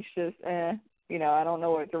know, he's just you know, I don't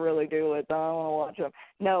know what to really do with him. I don't want to watch him.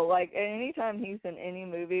 No, like anytime he's in any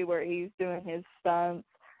movie where he's doing his stunts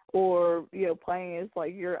or, you know, playing his,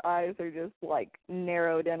 like, your eyes are just like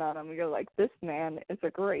narrowed in on him. You're like, this man is a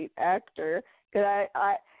great actor. Because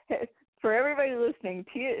for everybody listening,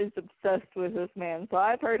 Tia is obsessed with this man. So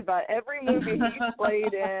I've heard about every movie he's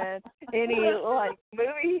played in, any like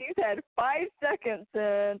movie he's had 5 seconds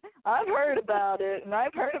in. I've heard about it, and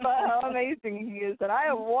I've heard about how amazing he is, and I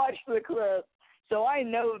have watched the clips, so I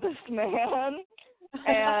know this man.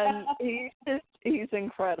 And he's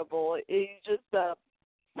incredible. He's just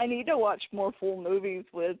I need to watch more full movies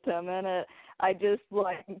with him in it. I just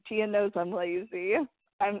like, Tia knows I'm lazy.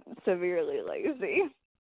 I'm severely lazy.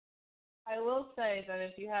 I will say that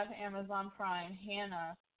if you have Amazon Prime,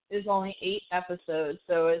 Hannah is only 8 episodes,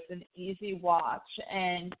 so it's an easy watch.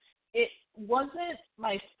 And it wasn't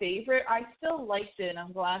my favorite. I still liked it, and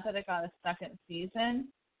I'm glad that it got a second season.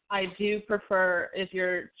 I do prefer, if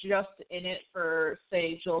you're just in it for,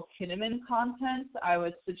 say, Joel Kinnaman content, I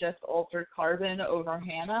would suggest Altered Carbon over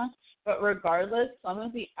Hannah. But regardless, some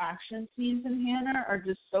of the action scenes in Hannah are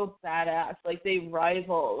just so badass. Like, they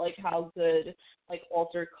rival, like, how good, like,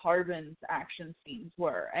 Altered Carbon's action scenes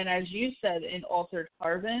were. And as you said, in Altered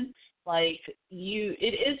Carbon, like,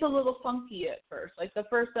 it is a little funky at first. Like, the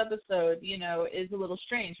first episode, you know, is a little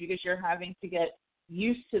strange because you're having to get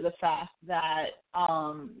used to the fact that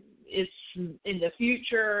it's in the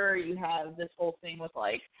future. You have this whole thing with,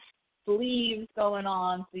 like, sleeves going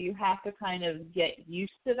on, so you have to kind of get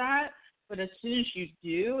used to that. But as soon as you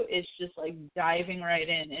do, it's just like diving right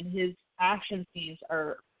in, and his action scenes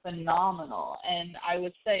are phenomenal. And I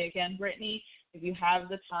would say, again, Brittany, if you have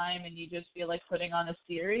the time and you just feel like putting on a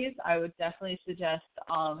series, I would definitely suggest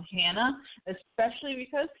Hannah, especially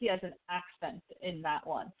because he has an accent in that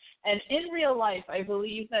one. And in real life, I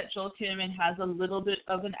believe that Joel Kinnaman has a little bit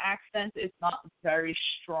of an accent. It's not very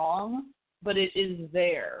strong, but it is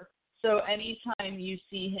there. So anytime you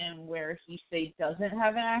see him where he, say, doesn't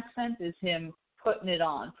have an accent, is him putting it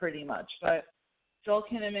on pretty much. But Joel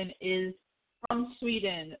Kinnaman is from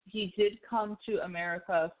Sweden. He did come to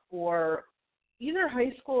America for either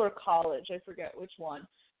high school or college, I forget which one,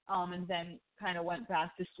 and then kind of went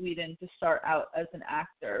back to Sweden to start out as an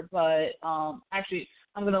actor. But actually,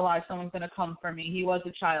 I'm going to lie, someone's going to come for me. He was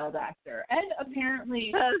a child actor, and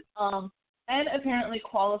apparently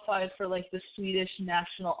qualified for like the Swedish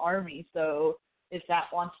National Army. So if that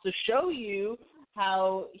wants to show you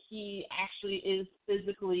how he actually is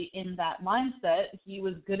physically in that mindset, he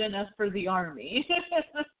was good enough for the Army.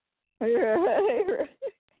 Right.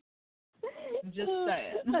 Just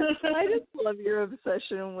saying. I just love your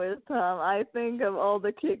obsession with Tom. I think of all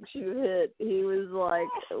the kicks you hit, he was like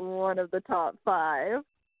one of the top 5.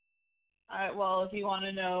 All right, well, if you want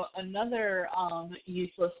to know another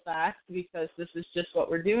useless fact, because this is just what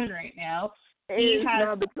we're doing right now, he has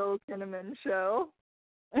now the Joel Kinnaman show.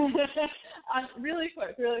 Really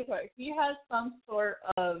quick. He has some sort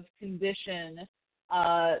of condition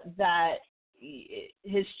that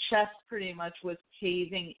his chest pretty much was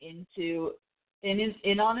caving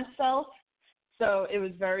in on itself, so it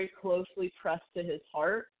was very closely pressed to his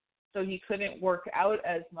heart. So he couldn't work out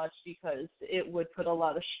as much because it would put a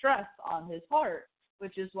lot of stress on his heart,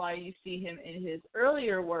 which is why you see him in his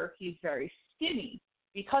earlier work, he's very skinny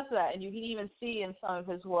because of that. And you can even see in some of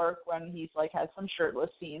his work when he's like has some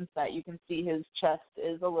shirtless scenes that you can see his chest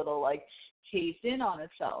is a little like caved in on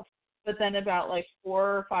itself. But then about like 4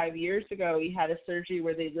 or 5 years ago, he had a surgery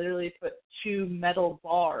where they literally put 2 metal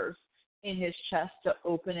bars in his chest to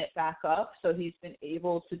open it back up. So he's been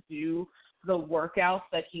able to do the workouts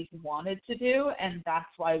that he's wanted to do. And that's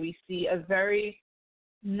why we see a very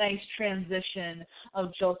nice transition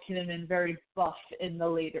of Joel Kinnaman, very buff in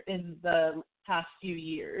the past few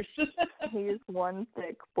years. He's one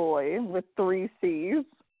thick boy with 3 C's.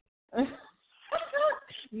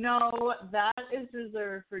 No, that is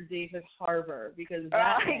reserved for David Harbour because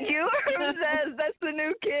that's the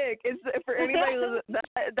new kick. It's for anybody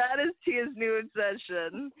that is Tia's new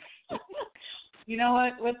obsession. You know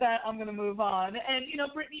what? With that, I'm going to move on. And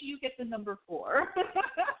Brittany, you get the number 4.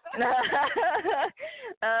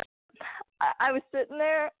 I was sitting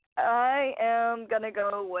there. I am going to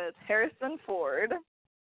go with Harrison Ford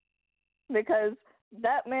because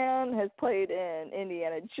that man has played in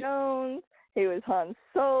Indiana Jones. He was Han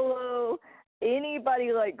Solo.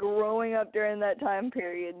 Anybody like growing up during that time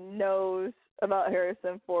period knows about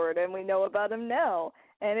Harrison Ford, and we know about him now.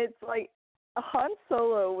 And it's like Han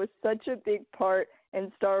Solo was such a big part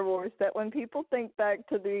in Star Wars that when people think back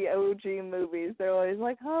to the OG movies, they're always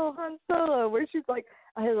like, oh, Han Solo, where she's like,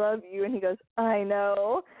 I love you, and he goes, I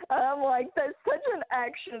know. And I'm like, that's such an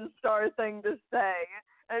action star thing to say.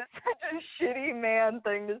 It's such a shitty man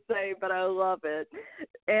thing to say, but I love it.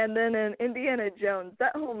 And then in Indiana Jones,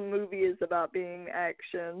 that whole movie is about being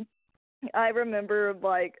action. I remember,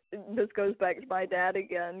 like, this goes back to my dad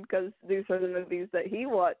again, because these are the movies that he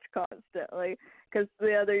watched constantly. Because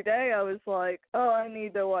the other day I was like, oh, I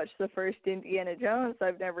need to watch the first Indiana Jones.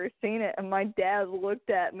 I've never seen it. And my dad looked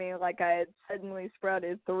at me like I had suddenly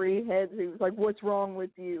sprouted 3 heads. He was like, what's wrong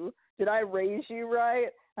with you? Did I raise you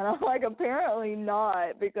right? And I'm like, apparently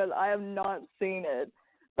not, because I have not seen it.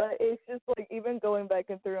 But it's just like, even going back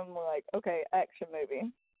and through, I'm like, okay, action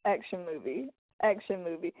movie,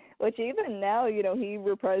 which even now, he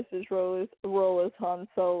reprised his role as Han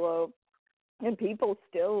Solo, and people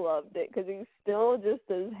still loved it because he's still just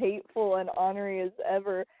as hateful and ornery as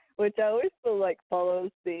ever, which I always feel like follows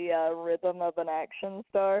the rhythm of an action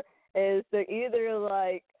star, is they're either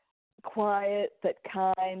like quiet but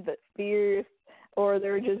kind but fierce, or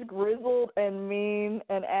they're just grizzled and mean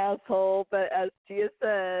and asshole, but as Tia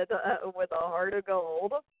said, with a heart of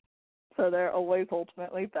gold. So they're always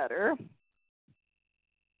ultimately better.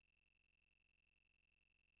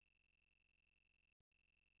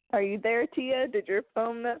 Are you there, Tia? Did your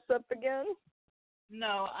phone mess up again?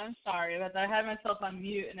 No, I'm sorry, but I had myself on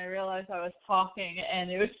mute, and I realized I was talking,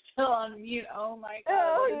 and it was still on mute. Oh, my God.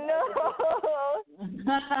 Oh,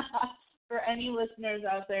 no. For any listeners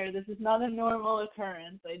out there, this is not a normal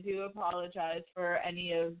occurrence. I do apologize for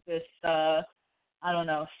any of this,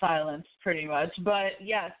 silence pretty much. But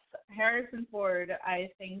yes, Harrison Ford, I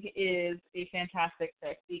think, is a fantastic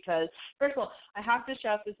pick because, first of all, I have to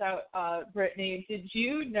shout this out, Brittany. Did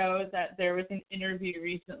you know that there was an interview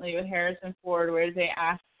recently with Harrison Ford where they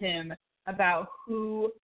asked him about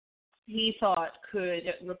who he thought could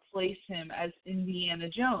replace him as Indiana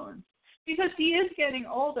Jones? Because he is getting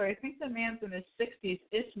older. I think the man's in his 60s,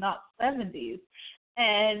 if not 70s.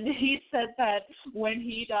 And he said that when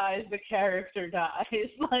he dies, the character dies.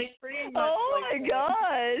 Like, pretty much. Oh, like, my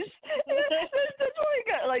gosh.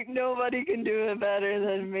 That's like nobody can do it better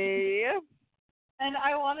than me. And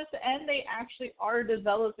I wanted to, and they actually are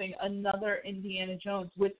developing another Indiana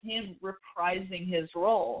Jones with him reprising his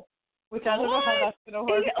role, which I don't know how that's going to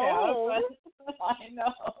work out. But I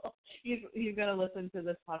know he's going to listen to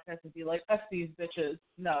this podcast and be like, "F these bitches."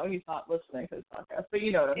 No, he's not listening to this podcast, but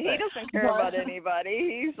you know what I'm saying. He doesn't care about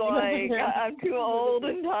anybody. He's like, I'm too old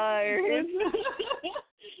and tired.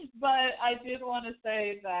 But I did want to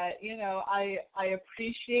say that, you know, I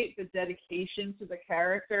appreciate the dedication to the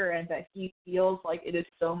character and that he feels like it is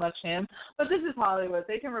so much him. But this is Hollywood.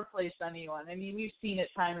 They can replace anyone. I mean, we've seen it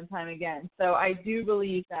time and time again. So I do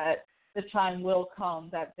believe that the time will come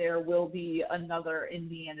that there will be another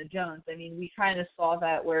Indiana Jones. I mean, we kind of saw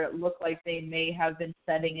that where it looked like they may have been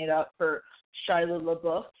setting it up for Shia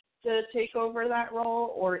LaBeouf to take over that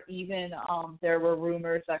role, or even there were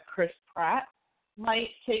rumors that Chris Pratt might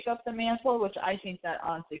take up the mantle, which I think that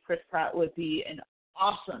honestly Chris Pratt would be an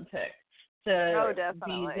awesome pick to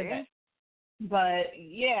be the. But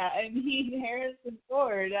yeah, I mean, Harrison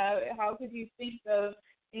Ford, how could you think of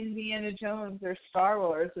Indiana Jones or Star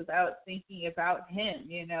Wars without thinking about him?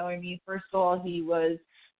 You know, I mean, first of all, he was,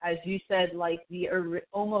 as you said, like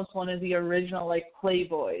almost one of the original like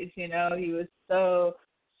playboys. You know, he was so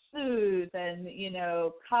smooth and, you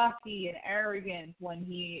know, cocky and arrogant when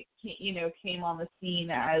he you know, came on the scene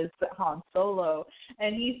as Han Solo,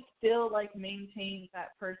 and he still like maintains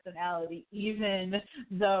that personality even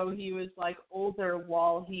though he was like older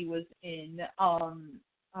while he was in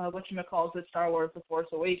whatchamacallit, Star Wars The Force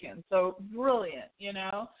Awakens. So brilliant, you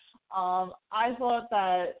know. I thought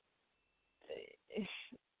that,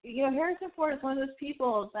 you know, Harrison Ford is one of those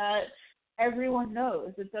people that everyone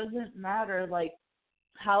knows. It doesn't matter like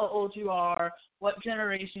how old you are, what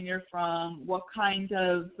generation you're from, what kind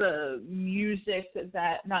of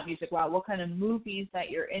what kind of movies that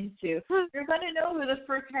you're into. You're going to know who the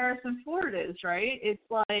frick Harrison Ford is, right? It's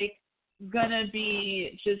like going to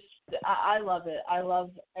be just, I love it. I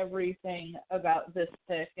love everything about this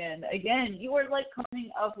pick. And again, you are like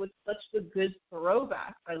coming up with such a good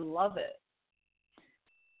throwback. I love it.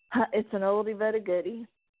 It's an oldie but a goodie.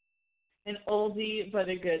 An oldie but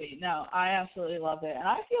a goodie. No, I absolutely love it. And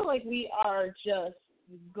I feel like we are just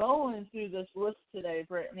going through this list today,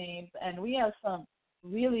 Brittany, and we have some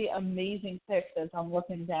really amazing picks as I'm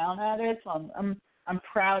looking down at it. So I'm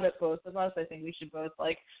proud of both of us. I think we should both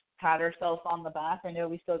like pat ourselves on the back. I know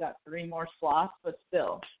we still got 3 more slots, but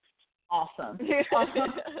still awesome. Do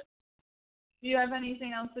you have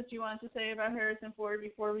anything else that you want to say about Harrison Ford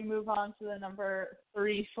before we move on to the number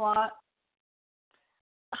 3 slot?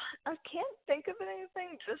 I can't think of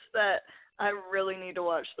anything, just that I really need to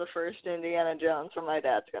watch the first Indiana Jones or my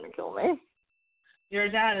dad's going to kill me. Your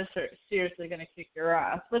dad is seriously going to kick your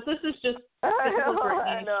ass. But this is just typical Brittany.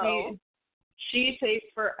 I know. She takes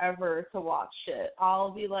forever to watch shit.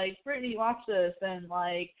 I'll be like, Brittany, watch this. And,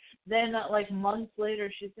 like, then, like, months later,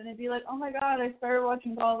 she's going to be like, oh, my God, I started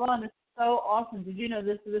watching blah, blah, and it's so awesome. Did you know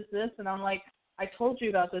this, this, this? And I'm like, I told you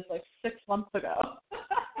about this, like, 6 months ago.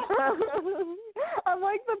 I'm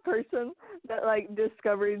like the person that like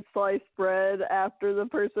discovered sliced bread after the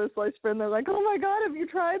person sliced bread, and they're like, "Oh my God, have you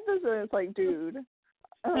tried this?" And it's like, dude,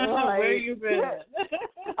 like, where you been?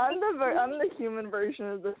 I'm the human version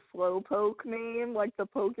of the Slowpoke meme, like the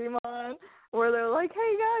Pokemon, where they're like,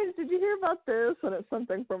 "Hey guys, did you hear about this?" And it's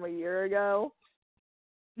something from a year ago.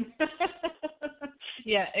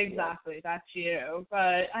 Yeah, exactly. That's you.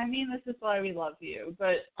 But, I mean, this is why we love you.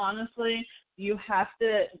 But, honestly, you have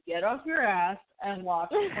to get off your ass and watch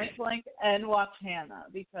Point Blank and watch Hannah,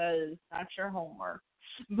 because that's your homework.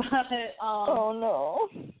 But, oh, no.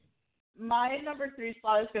 My number 3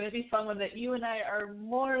 slot is going to be someone that you and I are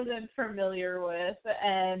more than familiar with.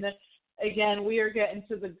 And, again, we are getting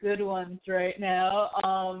to the good ones right now.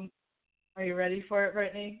 Are you ready for it,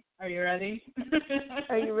 Brittany? Are you ready?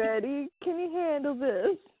 Are you ready? Can you handle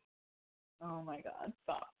this? Oh, my God.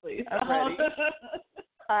 Stop, please. I'm ready.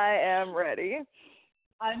 I am ready.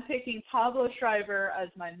 I'm picking Pablo Schreiber as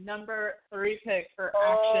my number 3 pick for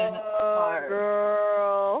action stars.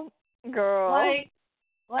 Girl.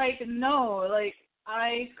 Like, no. Like,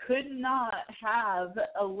 I could not have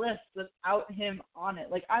a list without him on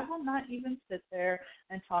it. Like, I will not even sit there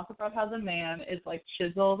and talk about how the man is, like,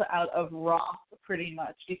 chiseled out of rock, pretty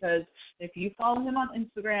much, because if you follow him on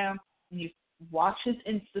Instagram and you watch his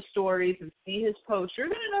Insta stories and see his posts, you're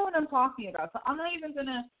going to know what I'm talking about. So I'm not even going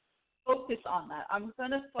to focus on that. I'm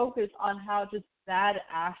going to focus on how just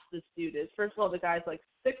badass this dude is. First of all, the guy's, like,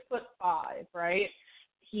 6'5", right?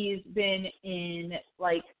 He's been in,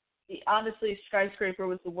 like, honestly, Skyscraper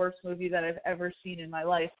was the worst movie that I've ever seen in my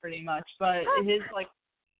life, pretty much. But his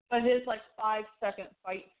 5-second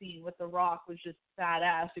fight scene with The Rock was just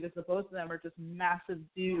badass because the both of them are just massive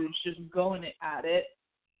dudes just going at it.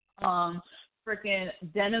 Freaking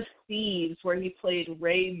Den of Thieves, where he played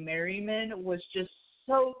Ray Merriman, was just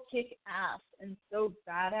so kick ass and so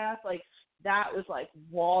badass. Like, that was like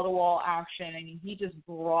wall to wall action. I mean, he just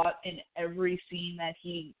brought in every scene that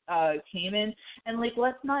he came in. And like,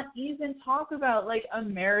 let's not even talk about like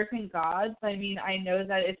American Gods. I mean, I know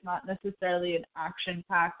that it's not necessarily an action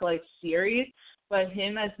packed like series, but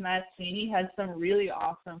him as Matt Sweeney had some really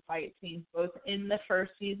awesome fight scenes both in the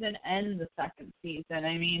first season and the second season.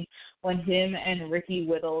 I mean, when him and Ricky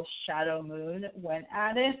Whittle's Shadow Moon went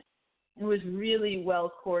at it, it was really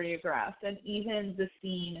well choreographed. And even the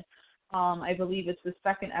scene, I believe it's the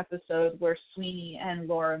second episode where Sweeney and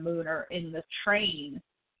Laura Moon are in the train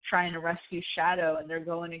trying to rescue Shadow, and they're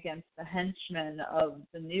going against the henchmen of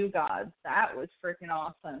the New Gods. That was freaking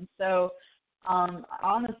awesome. So,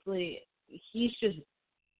 honestly, he's just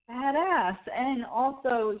badass. And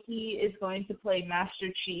also, he is going to play Master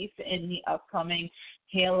Chief in the upcoming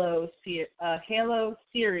Halo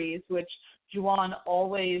series, which Juwan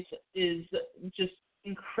always is just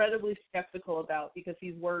incredibly skeptical about because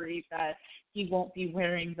he's worried that he won't be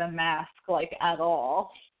wearing the mask like at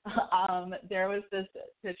all. There was this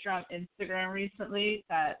picture on Instagram recently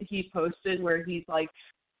that he posted where he's like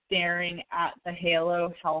staring at the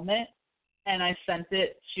Halo helmet, and I sent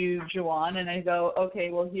it to Juwan and I go, okay,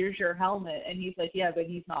 well, here's your helmet. And he's like, yeah, but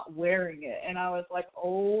he's not wearing it. And I was like,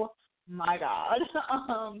 oh my God.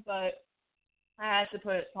 But I had to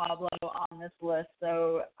put Pablo on this list.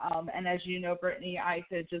 So, and as you know, Brittany, I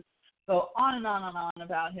could just go on and on and on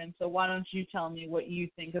about him. So why don't you tell me what you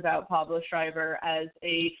think about Pablo Schreiber as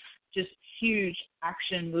a just huge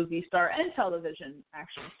action movie star and television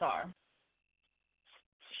action star?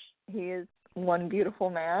 He is one beautiful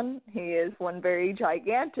man. He is one very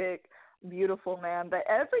gigantic, beautiful man. But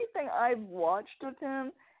everything I've watched with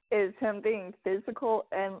him is him being physical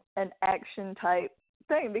and an action type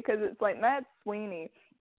thing, because it's like Matt Sweeney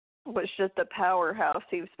was just a powerhouse.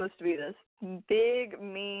 He was supposed to be this big,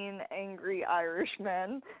 mean, angry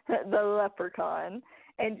Irishman, the leprechaun.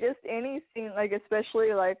 And just any scene, like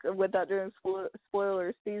especially like without doing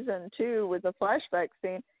spoilers, season 2 with the flashback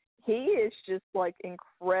scene, he is just like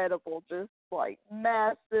incredible, just like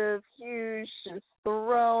massive, huge, just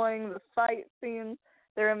throwing. The fight scenes,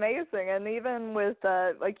 they're amazing. And even with,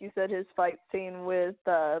 like you said, his fight scene with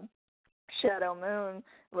Shadow Moon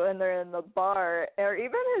when they're in the bar, or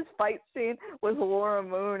even his fight scene with Laura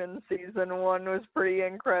Moon in season 1 was pretty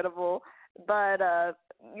incredible. But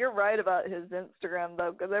you're right about his Instagram,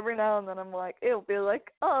 though, because every now and then I'm like, it'll be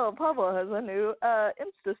like, oh, Pablo has a new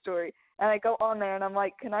Insta story. And I go on there and I'm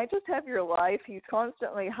like, can I just have your life? He's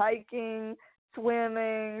constantly hiking,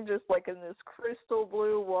 swimming, just like in this crystal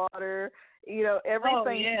blue water. You know, everything. Oh,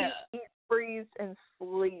 yeah. He eats, breathes, and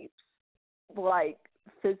sleeps like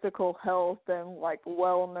physical health and like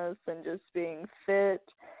wellness and just being fit.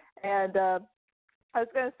 And I was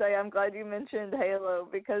going to say, I'm glad you mentioned Halo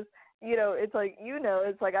because, you know, it's like,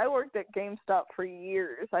 it's like I worked at GameStop for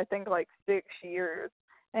years, I think like 6 years.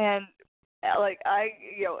 And like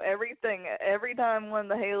every time when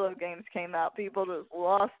the Halo games came out, people just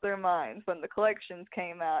lost their minds. When the collections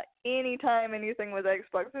came out, anytime anything with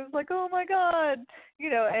Xbox, it was like, oh my God,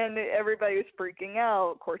 and everybody was freaking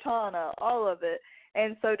out, Cortana, all of it.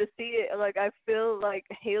 And so to see it, like, I feel like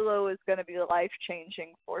Halo is going to be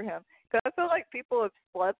life-changing for him. Because I feel like people have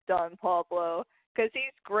slept on Pablo, because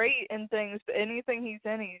he's great in things, but anything he's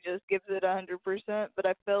in, he just gives it 100%. But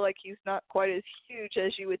I feel like he's not quite as huge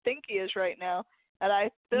as you would think he is right now. And I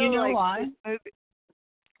feel like why? this movie...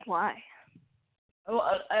 Why?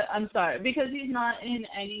 Well, I'm sorry, because he's not in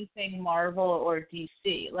anything Marvel or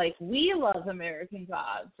DC. Like, we love American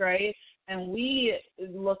Gods, right? And we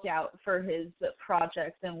look out for his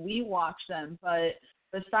projects and we watch them. But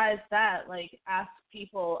besides that, like, ask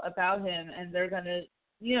people about him and they're going to,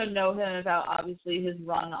 know him about, obviously, his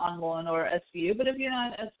run on Law & Order SVU. But if you're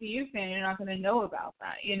not an SVU fan, you're not going to know about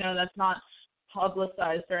that. That's not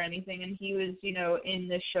publicized or anything. And he was, in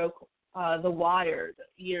this show The Wired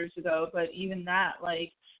years ago, but even that,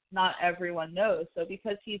 like, not everyone knows. So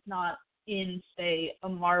because he's not in, say, a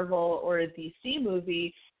Marvel or a DC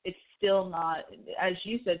movie, it's still not, as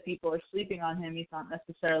you said, people are sleeping on him. He's not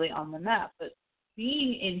necessarily on the map. But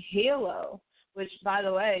being in Halo, which, by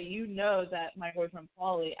the way, you know that my boyfriend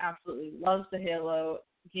Paulie absolutely loves the Halo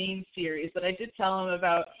game series, but I did tell him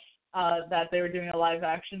about that they were doing a live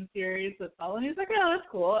action series with Paulie, and he's like, yeah, that's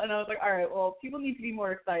cool. And I was like, all right, well, people need to be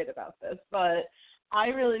more excited about this. But I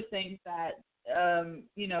really think that,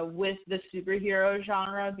 with the superhero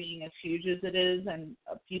genre being as huge as it is, and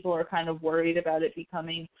people are kind of worried about it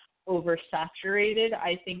becoming oversaturated,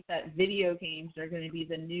 I think that video games are going to be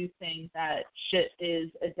the new thing that shit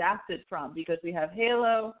is adapted from, because we have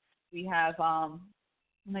Halo, we have oh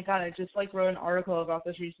my god, I just wrote an article about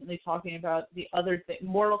this recently talking about the other thing.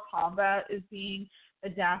 Mortal Kombat is being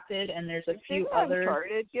adapted, and there's a few other.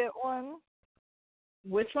 Uncharted get one?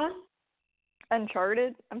 Which one?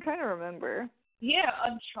 Uncharted? I'm trying to remember. Yeah,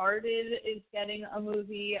 Uncharted is getting a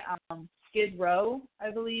movie. Skid Row,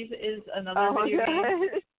 I believe, is another video game.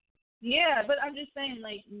 Yeah, but I'm just saying,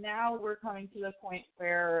 like, now we're coming to the point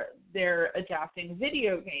where they're adapting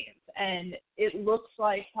video games, and it looks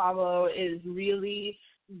like Pablo is really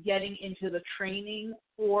getting into the training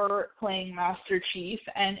for playing Master Chief,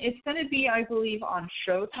 and it's going to be, I believe, on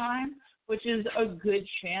Showtime, which is a good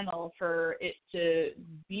channel for it to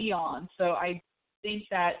be on. So I think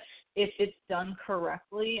that if it's done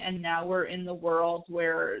correctly, and now we're in the world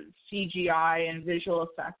where CGI and visual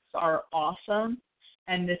effects are awesome,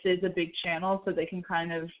 and this is a big channel, so they can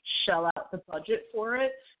kind of shell out the budget for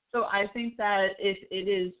it. So I think that if it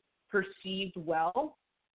is perceived well,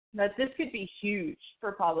 that this could be huge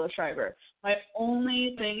for Pablo Schreiber. My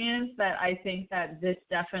only thing is that I think that this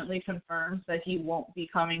definitely confirms that he won't be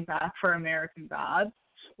coming back for American Gods,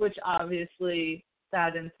 which obviously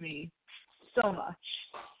saddens me so much.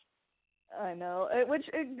 I know, which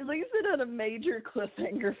it leaves it at a major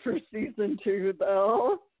cliffhanger for season 2,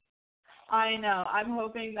 though. I know. I'm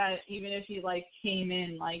hoping that even if he came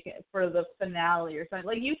in for the finale or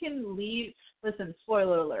something, you can leave. Listen,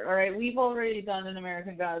 spoiler alert. All right, we've already done an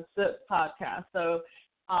American Gods podcast, so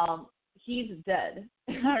he's dead.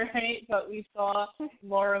 All right, but we saw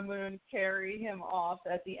Laura Moon carry him off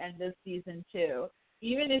at the end of season 2.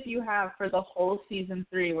 Even if you have for the whole season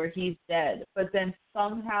 3 where he's dead, but then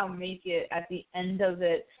somehow make it at the end of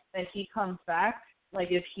it that he comes back,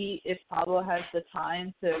 if Pablo has the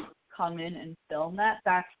time to come in and film that,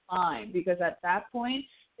 that's fine, because at that point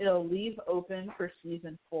it'll leave open for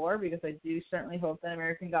season 4, because I do certainly hope that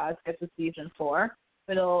American Gods gets a season 4,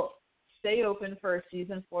 but it'll stay open for a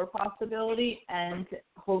season 4 possibility, and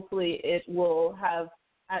hopefully it will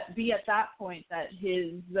be at that point that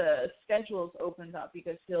his schedule's opened up,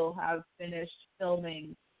 because he'll have finished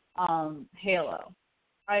filming Halo.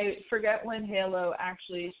 I forget when Halo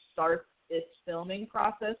actually starts its filming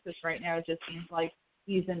process, because right now it just seems like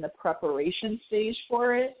he's in the preparation stage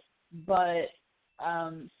for it, but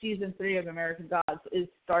season 3 of American Gods is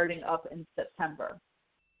starting up in September.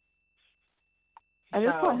 I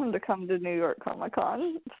just want him to come to New York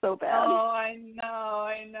Comic-Con so bad. Oh, I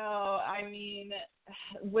know. I mean,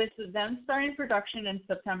 with them starting production in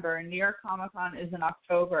September and New York Comic-Con is in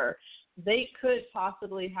October, they could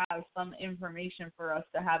possibly have some information for us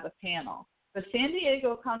to have a panel. The San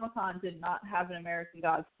Diego Comic-Con did not have an American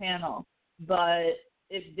Gods panel, but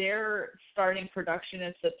if they're starting production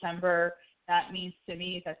in September, that means to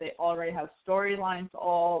me that they already have storylines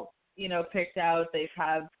all, picked out. They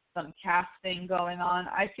have some casting going on.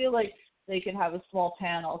 I feel like they could have a small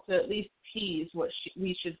panel to at least tease what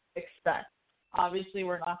we should expect. Obviously,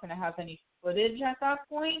 we're not going to have any footage at that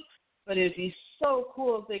point, but it would be so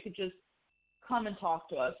cool if they could just come and talk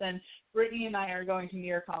to us. And Brittany and I are going to New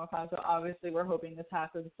York Comic Con, so obviously we're hoping this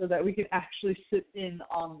happens so that we can actually sit in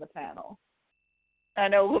on the panel. I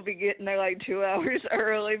know we'll be getting there 2 hours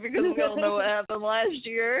early, because we all know what happened last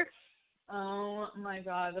year. Oh my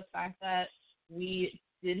God, the fact that we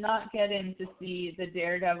did not get in to see the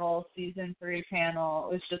Daredevil season 3 panel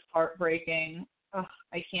was just heartbreaking. Ugh,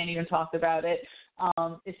 I can't even talk about it.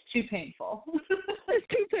 It's too painful. It's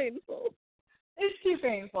too painful. It's too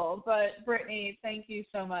painful. But Brittany, thank you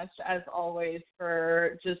so much, as always,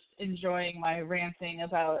 for just enjoying my ranting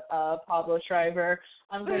about Pablo Schreiber.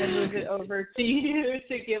 I'm going to move it over to you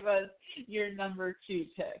to give us your number 2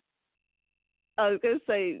 pick. I was going to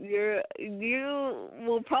say, you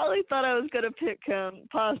will probably thought I was going to pick him,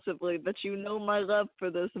 possibly, but you know my love for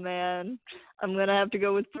this man. I'm going to have to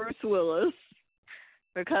go with Bruce Willis,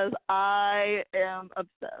 because I am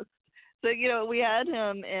obsessed. So, we had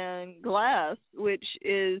him in Glass, which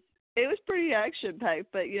is it was pretty action packed,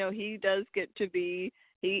 but you know, he does get to be,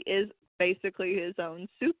 he is basically his own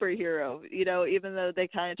superhero, you know, even though they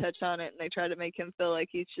kind of touch on it and they try to make him feel like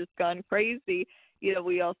he's just gone crazy. You know,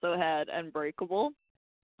 we also had Unbreakable.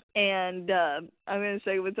 And I'm gonna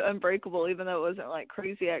say with Unbreakable, even though it wasn't like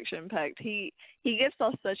crazy action packed, he gives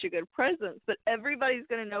off such a good presence. But everybody's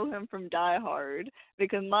gonna know him from Die Hard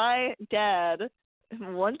because my dad,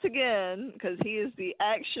 once again, because he is the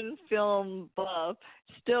action film buff,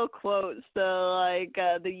 still quotes the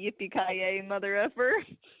yippee ki yay mother effer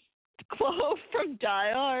quote from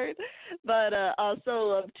Die Hard. But also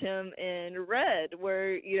loved him in Red,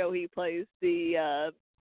 where you know he plays the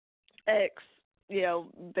ex, you know,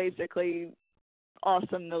 basically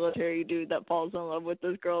awesome military dude that falls in love with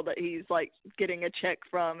this girl that he's like getting a check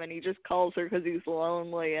from, and he just calls her because he's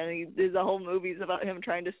lonely, and the whole movie's about him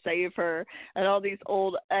trying to save her, and all these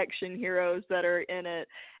old action heroes that are in it.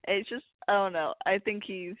 It's just, I don't know, I think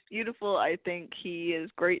he's beautiful. I think he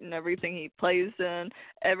is great in everything he plays in.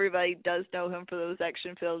 Everybody does know him for those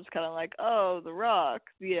action films, kind of like, oh, The Rock,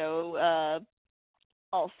 you know.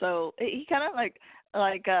 Also, he kind of like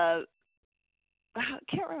I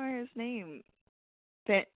can't remember his name.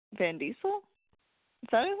 Van Diesel? Is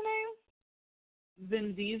that his name?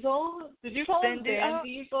 Vin Diesel? Did you call him Van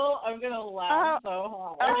Diesel? I'm gonna laugh so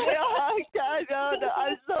hard. Oh God, no,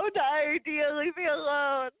 I'm so tired. Dia, leave me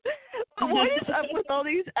alone. What is up with all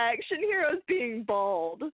these action heroes being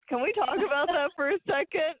bald? Can we talk about that for a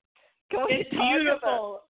second? It's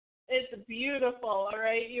beautiful. It's beautiful, all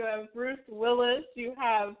right? You have Bruce Willis, you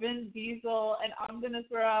have Vin Diesel, and I'm going to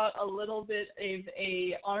throw out a little bit of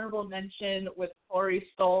a honorable mention with Corey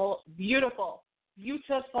Stoll. Beautiful.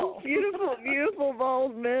 Beautiful. Beautiful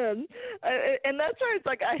bald men. And that's why it's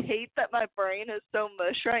like I hate that my brain is so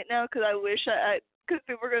mush right now because I wish because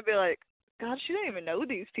people are going to be like, God, she didn't even know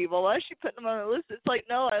these people. Why is she putting them on the list? It's like,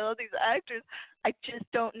 no, I love these actors. I just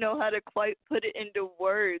don't know how to quite put it into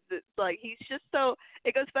words. It's like he's just so,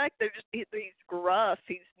 it goes back, he's gruff,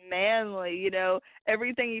 he's manly, you know.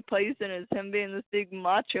 Everything he plays in is him being this big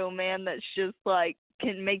macho man that's just like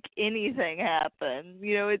can make anything happen.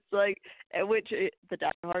 You know, it's like, the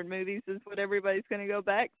Die Hard movies is what everybody's going to go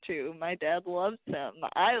back to. My dad loves him.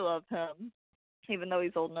 I love him, even though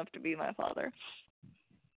he's old enough to be my father.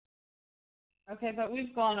 Okay, but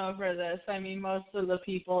we've gone over this. I mean, most of the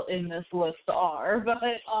people in this list are, but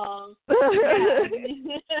yeah.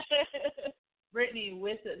 Brittany,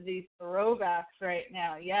 with the throwbacks right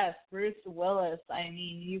now, yes, Bruce Willis. I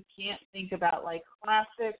mean, you can't think about like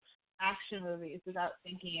classic action movies without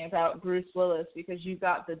thinking about Bruce Willis because you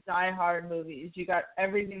got the Die Hard movies, you got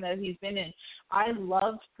everything that he's been in. I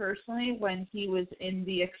loved personally when he was in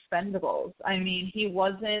The Expendables. I mean, he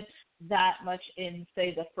wasn't that much in,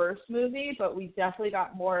 say, the first movie, but we definitely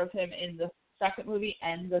got more of him in the second movie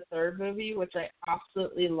and the third movie, which I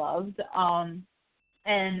absolutely loved.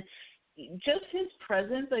 And just his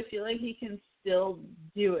presence, I feel like he can still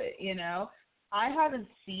do it, you know. I haven't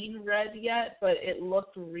seen Red yet, but it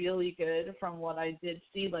looked really good from what I did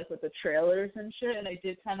see, like with the trailers and shit, and I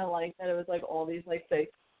did kind of like that it was like all these, like, say,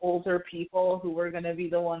 older people who were going to be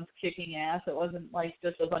the ones kicking ass. It wasn't like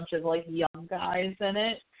just a bunch of, like, young guys in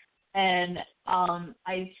it. And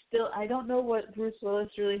I don't know what Bruce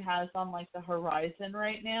Willis really has on, like, the horizon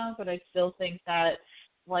right now, but I still think that,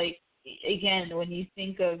 like, again, when you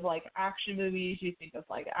think of, like, action movies, you think of,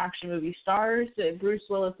 like, action movie stars. Bruce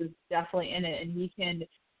Willis is definitely in it, and he can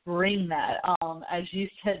bring that. As you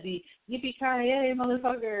said, the yippee-ki-yay,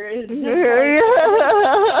 motherfucker, is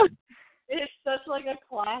like, it's such, like, a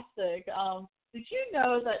classic. Did you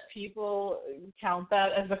know that people count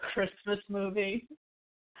that as a Christmas movie?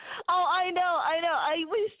 Oh, I know. I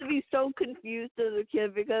used to be so confused as a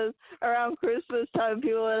kid because around Christmas time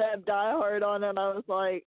people would have Die Hard on, and I was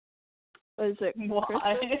like, what is it? Why?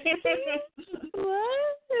 What?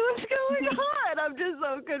 What's going on? I'm just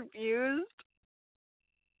so confused.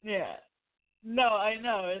 Yeah. No, I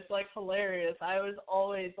know. It's, like, hilarious. I was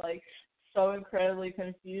always, like, so incredibly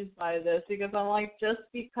confused by this because I'm like, just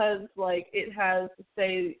because, like, it has,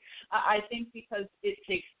 say, I think because it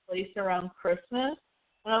takes place around Christmas,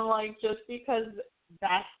 and I'm like, just because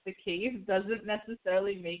that's the case doesn't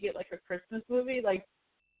necessarily make it like a Christmas movie. Like,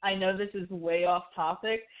 I know this is way off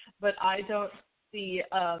topic, but I don't see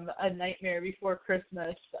A Nightmare Before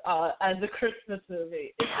Christmas as a Christmas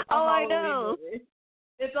movie. It's a Halloween I know. movie.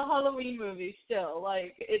 It's a Halloween movie still.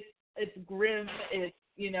 Like, it's grim. It's,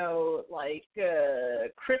 you know, like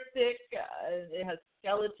cryptic. It has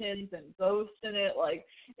skeletons and ghosts in it. Like,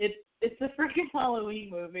 it's a freaking Halloween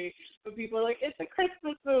movie. But people are like, it's a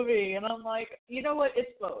Christmas movie, and I'm like, you know what?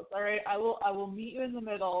 It's both. All right, I will meet you in the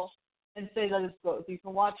middle. and say that it's both. You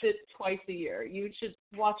can watch it twice a year. You should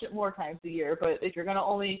watch it more times a year, but if you're going to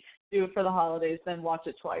only do it for the holidays, then watch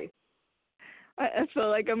it twice. I feel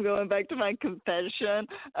like I'm going back to my confession.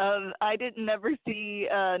 I didn't never see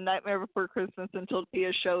Nightmare Before Christmas until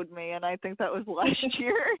Tia showed me, and I think that was last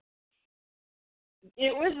year.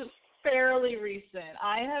 It was fairly recent.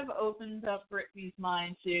 I have opened up Brittany's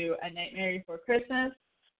mind to A Nightmare Before Christmas,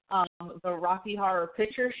 the Rocky Horror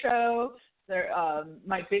Picture Show,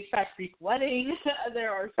 my Big Fat Greek Wedding.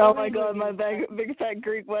 There are so oh my many God, my movies. Big Fat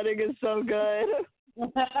Greek Wedding is so good.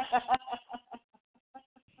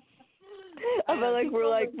 I feel like we're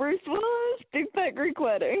like Bruce Willis, Big Fat Greek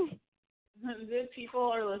Wedding. People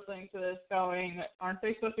are listening to this going, aren't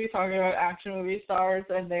they supposed to be talking about action movie stars,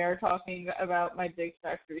 and they are talking about my Big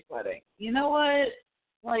Fat Greek Wedding? You know what?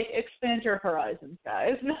 Like, expand your horizons,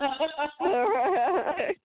 guys.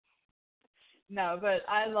 No, but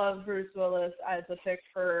I love Bruce Willis as a pick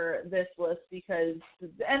for this list because,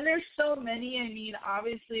 and there's so many. I mean,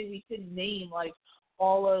 obviously we could name like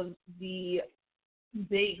all of the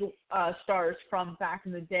big stars from back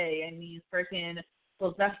in the day. I mean, freaking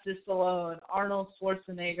Sylvester Stallone, Arnold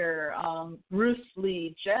Schwarzenegger, Bruce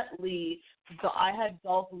Lee, Jet Li. So I had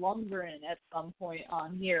Dolph Lundgren at some point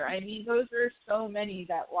on here. I mean, those are so many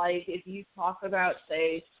that, like, if you talk about,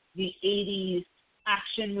 say, the 80s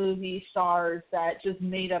action movie stars that just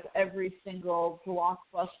made up every single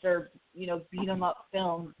blockbuster, beat 'em up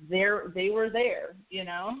film, they were there,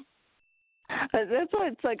 That's why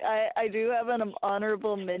it's like I do have an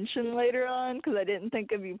honorable mention later on because I didn't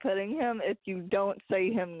think of you putting him if you don't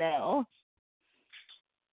say him now.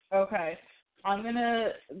 Okay. I'm going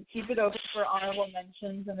to keep it open for honorable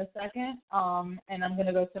mentions in a second, and I'm going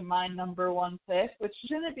to go to my number one pick, which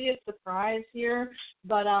shouldn't be a surprise here.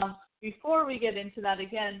 But before we get into that,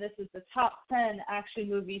 again, this is the top 10 action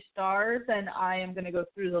movie stars, and I am going to go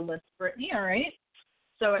through the list, Brittany, all right?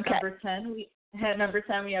 So at number 10, we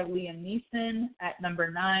have Liam Neeson. At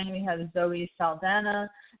number 9, we have Zoe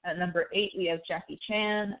Saldana. At number 8, we have Jackie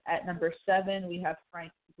Chan. At number 7, we have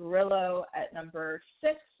Frank Grillo. At number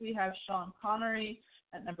 6, we have Sean Connery.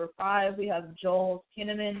 At number 5, we have Joel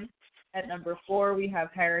Kinnaman. At number 4, we have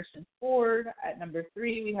Harrison Ford. At number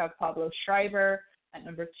 3, we have Pablo Schreiber. At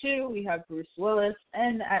number 2, we have Bruce Willis.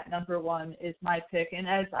 And at number 1 is my pick. And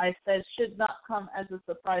as I said, should not come as a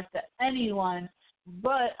surprise to anyone,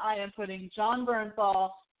 but I am putting Jon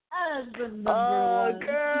Bernthal as the number one.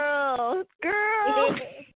 Oh, girl.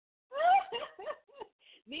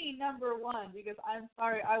 Me, number one, because I'm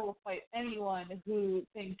sorry, I will fight anyone who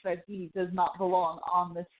thinks that he does not belong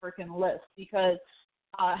on this freaking list. Because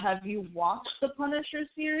have you watched the Punisher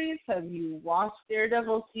series? Have you watched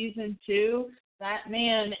Daredevil Season 2? That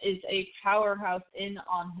man is a powerhouse in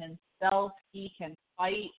on himself. He can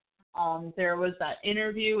fight. There was that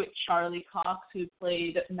interview with Charlie Cox, who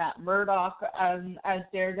played Matt Murdock as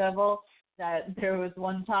Daredevil, that there was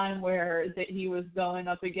one time where he was going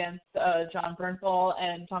up against Jon Bernthal,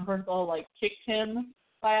 and Jon Bernthal, like, kicked him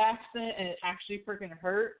by accident, and it actually freaking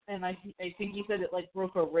hurt, and I think he said it, like,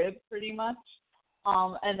 broke a rib pretty much.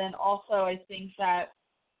 And then also I think that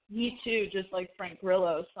he, too, just like Frank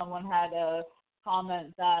Grillo, someone had a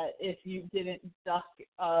comment that if you didn't duck,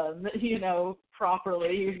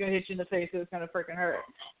 properly, he was going to hit you in the face. It was going to freaking hurt.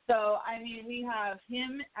 So, I mean, we have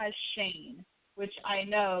him as Shane, which I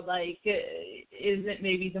know, like, isn't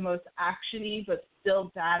maybe the most action-y, but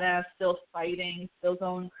still badass, still fighting, still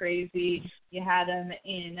going crazy. You had him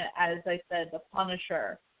in, as I said, The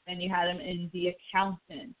Punisher, and you had him in The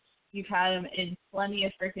Accountant. You've had him in plenty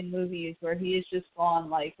of freaking movies where he has just gone,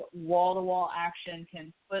 like, wall-to-wall action,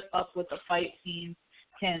 can put up with the fight scenes,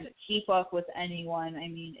 can keep up with anyone. I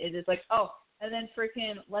mean, it is like, oh, and then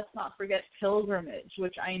freaking, let's not forget Pilgrimage,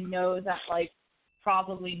 which I know that, like,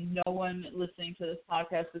 probably no one listening to this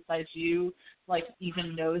podcast besides you, like,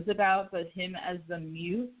 even knows about, but him as the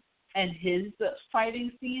Mute and his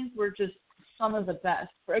fighting scenes were just some of the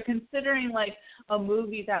best. Considering, like, a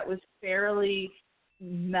movie that was fairly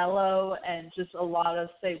mellow and just a lot of,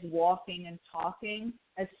 say, walking and talking,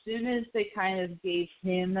 as soon as they kind of gave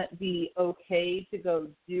him the okay to go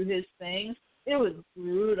do his thing, it was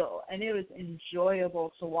brutal and it was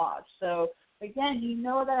enjoyable to watch. So, again,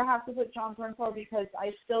 that I have to put Jon Bernthal because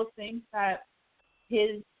I still think that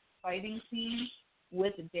his fighting scenes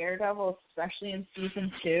with Daredevil, especially in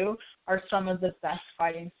Season 2, are some of the best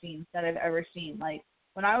fighting scenes that I've ever seen. Like,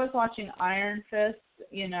 when I was watching Iron Fist,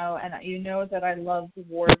 and that I loved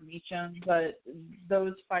Ward Meacham, but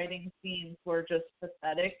those fighting scenes were just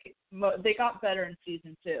pathetic. They got better in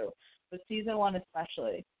Season 2, but Season 1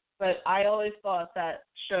 especially. but I always thought that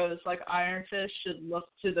shows like Iron Fist should look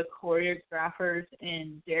to the choreographers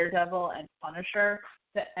in Daredevil and Punisher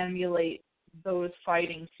to emulate those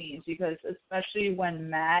fighting scenes, because especially when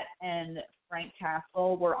Matt and Frank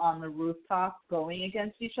Castle were on the rooftop going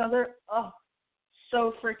against each other, oh,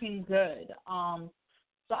 so freaking good.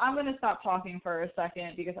 So I'm going to stop talking for a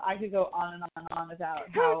second because I could go on and on and on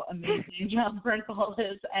about how amazing Jon Bernthal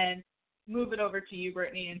is, and move it over to you,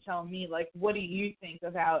 Brittany, and tell me, like, what do you think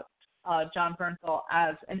about Jon Bernthal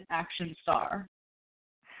as an action star?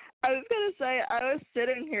 I was going to say, I was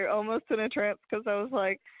sitting here almost in a trance because I was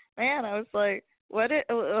like, man, I was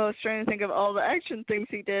trying to think of all the action things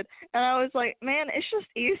he did, and I was like, man, it's just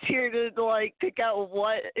easier to, like, pick out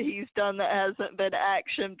what he's done that hasn't been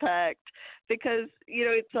action-packed, because, you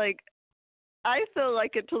know, it's like, I feel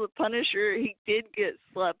like until the Punisher, he did get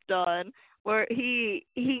slept on, where he's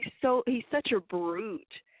such a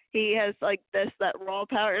brute. He has, like, that raw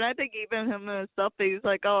power, and I think even him himself, he's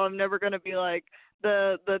like, oh, I'm never going to be, like,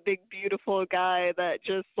 the big, beautiful guy that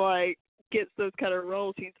just, like, gets those kind of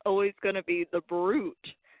roles. He's always going to be the brute.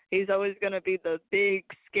 He's always going to be the big,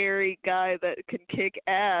 scary guy that can kick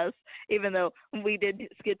ass, even though we did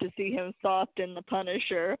get to see him soft in The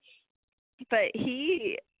Punisher. But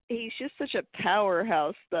he's just such a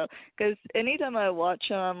powerhouse, though, because anytime I watch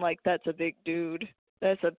him, I'm like, that's a big dude.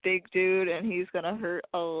 That's a big dude, and he's going to hurt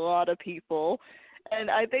a lot of people. And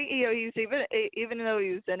I think, you know, he's even though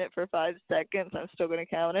he was in it for 5 seconds, I'm still going to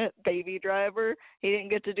count it. Baby Driver, he didn't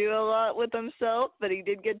get to do a lot with himself, but he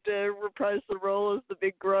did get to reprise the role as the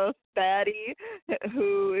big gruff baddie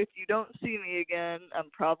who, if you don't see me again,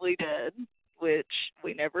 I'm probably dead, which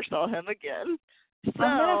we never saw him again. So,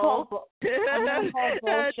 I'm gonna call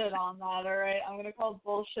bullshit on that, all right? I'm gonna call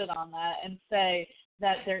bullshit on that and say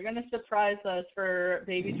that they're gonna surprise us for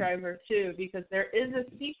Baby Driver 2, because there is a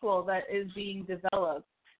sequel that is being developed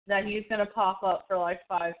that he's gonna pop up for like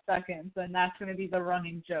 5 seconds, and that's gonna be the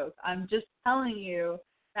running joke. I'm just telling you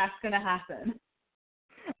that's gonna happen.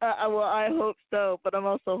 Well, I hope so, but I'm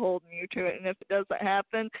also holding you to it, and if it doesn't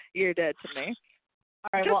happen, you're dead to me. All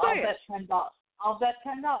right, just well, saying. I'll bet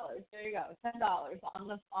 $10. There you go, $10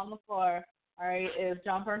 on the floor. All right, if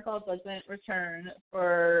Jon Bernthal doesn't return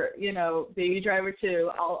for, you know, Baby Driver 2,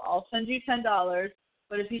 I'll send you $10.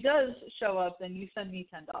 But if he does show up, then you send me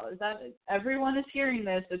 $10. Everyone is hearing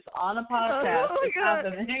this. It's on a podcast. Oh my it's God.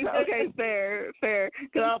 happening. Okay, fair.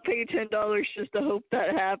 Because I'll pay $10 just to hope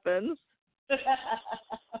that happens.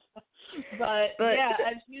 But yeah,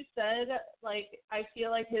 as you said, like, I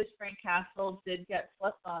feel like his Frank Castle did get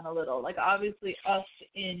slept on a little. Like, obviously us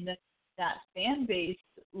in that fan base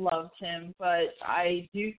loved him, but I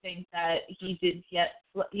do think that he did get,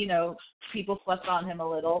 you know, people slept on him a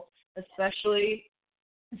little, especially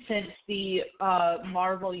since the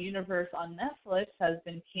Marvel Universe on Netflix has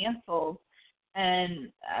been canceled.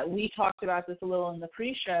 And we talked about this a little in the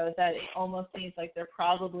pre-show, that it almost seems like they're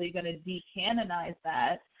probably going to decanonize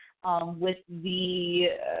that with the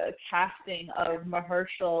casting of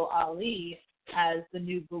Mahershala Ali as the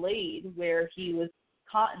new Blade, where he was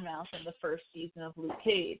Cottonmouth in the first season of Luke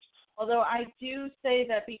Cage. Although I do say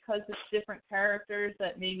that because it's different characters,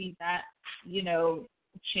 that maybe that, you know,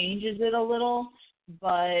 changes it a little.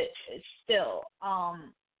 But still,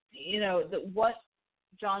 you know, what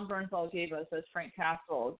Jon Bernthal gave us as Frank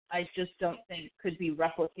Castle, I just don't think could be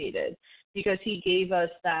replicated, because he gave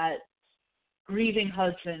us that grieving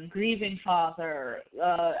husband, grieving father.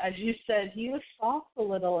 As you said, he was soft a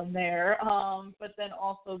little in there, but then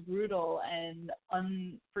also brutal and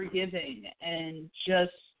unforgiving, and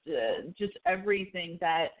just everything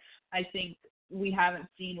that I think we haven't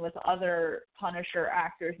seen with other Punisher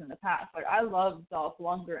actors in the past. Like, I love Dolph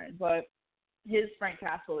Lundgren, but his Frank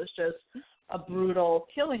Castle is just a brutal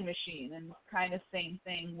killing machine, and kind of same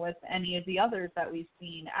thing with any of the others that we've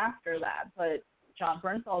seen after that. But Jon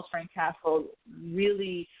Bernthal's Frank Castle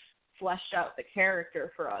really fleshed out the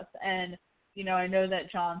character for us. And, you know, I know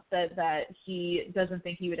that John said that he doesn't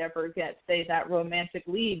think he would ever get, say, that romantic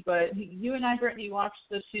lead, but you and I, Brittany, watched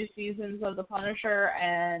the 2 seasons of The Punisher,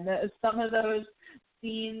 and some of those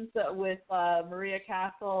scenes with Maria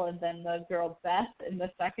Castle and then the girl Beth in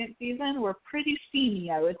the 2nd season were pretty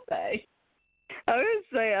steamy, I would say. I would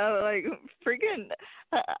say, I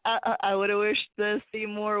would have wished to see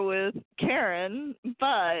more with Karen,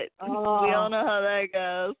 but we all know how that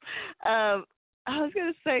goes. I was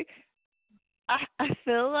going to say, I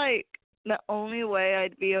feel like the only way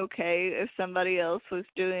I'd be okay if somebody else was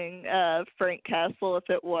doing Frank Castle, if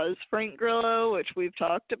it was Frank Grillo, which we've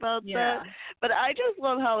talked about that. But I just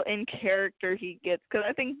love how in character he gets, because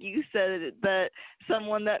I think you said that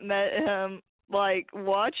someone that met him like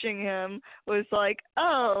watching him was like,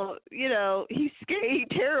 oh, he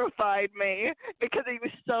terrified me because he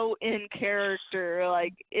was so in character,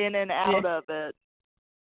 like in and out of it.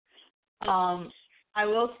 I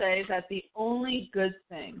will say that the only good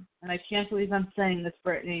thing, and I can't believe I'm saying this,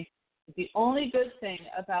 Brittany, the only good thing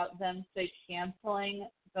about them, say, canceling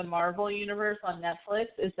the Marvel Universe on Netflix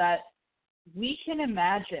is that we can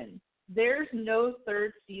imagine there's no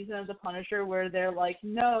third season of The Punisher where they're like,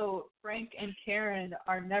 no, Frank and Karen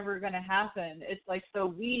are never going to happen. It's like, so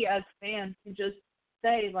we as fans can just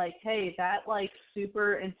say, like, hey, that, like,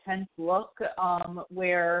 super intense look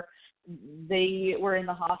where they were in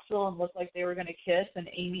the hospital and looked like they were going to kiss, and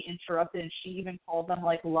Amy interrupted, and she even called them,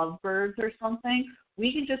 like, lovebirds or something.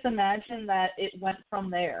 We can just imagine that it went from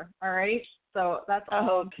there, all right? So that's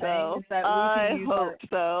all I'm saying is that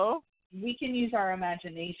we can use our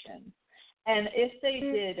imagination. And if they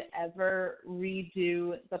did ever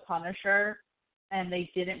redo The Punisher and they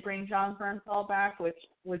didn't bring Jon Bernthal back, which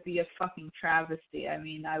would be a fucking travesty. I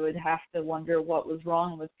mean, I would have to wonder what was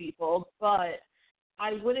wrong with people, but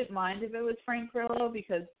I wouldn't mind if it was Frank Grillo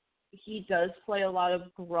because he does play a lot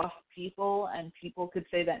of gruff people, and people could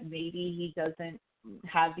say that maybe he doesn't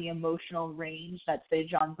have the emotional range that, say,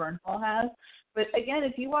 Jon Bernthal has. But again,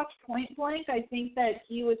 if you watch Point Blank, I think that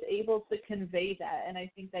he was able to convey that, and I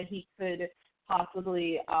think that he could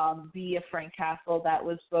possibly be a Frank Castle that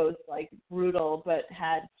was both, like, brutal but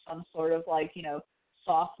had some sort of, like,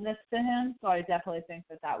 softness to him. So I definitely think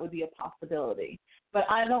that that would be a possibility. But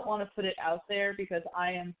I don't want to put it out there because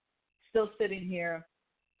I am still sitting here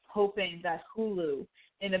hoping that Hulu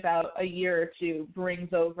in about a year or two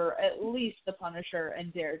brings over at least The Punisher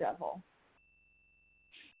and Daredevil.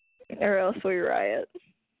 Or else we riot.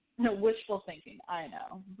 Wishful thinking, I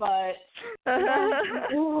know. But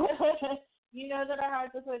you know that I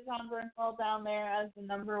had to put Jon Bernthal down there as the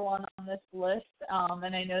number one on this list.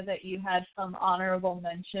 And I know that you had some honorable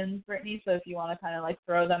mentions, Brittany, so if you want to kind of like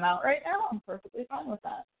throw them out right now, I'm perfectly fine with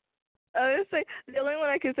that. I was say the only one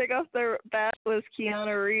I could take off the bat was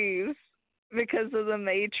Keanu Reeves because of The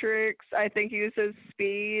Matrix. I think he uses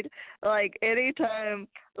speed. Like anytime,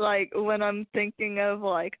 like when I'm thinking of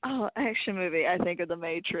like, oh, action movie, I think of The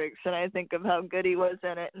Matrix and I think of how good he was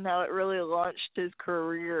in it and how it really launched his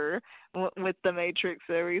career with The Matrix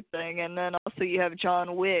and everything. And then also you have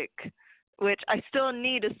John Wick, which I still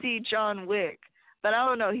need to see John Wick. But I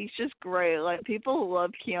don't know, he's just great. Like, people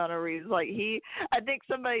love Keanu Reeves. Like, I think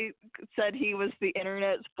somebody said he was the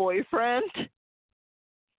internet's boyfriend, which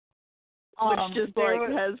just,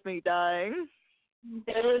 has me dying.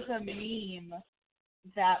 There was a meme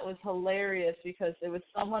that was hilarious because it was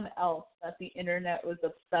someone else that the internet was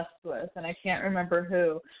obsessed with, and I can't remember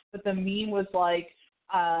who, but the meme was like,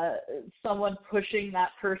 someone pushing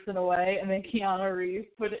that person away, and then Keanu Reeves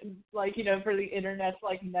put it, like, for the internet's,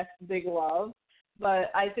 like, next big love.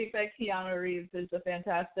 But I think that Keanu Reeves is a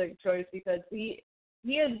fantastic choice because he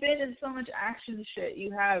has been in so much action shit.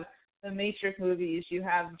 You have the Matrix movies, you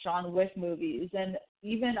have John Wick movies, and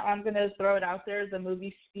even, I'm going to throw it out there, the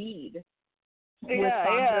movie Speed.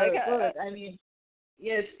 I mean,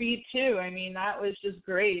 Speed 2. I mean, that was just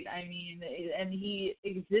great. I mean, and he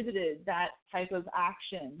exhibited that type of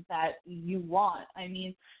action that you want. I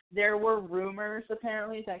mean, there were rumors,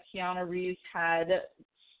 apparently, that Keanu Reeves had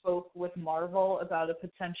spoke with Marvel about a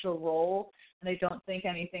potential role, and I don't think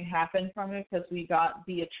anything happened from it because we got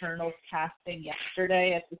the Eternals casting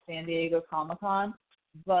yesterday at the San Diego Comic-Con,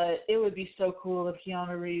 but it would be so cool if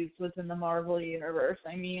Keanu Reeves was in the Marvel Universe.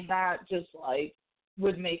 I mean, that just, like,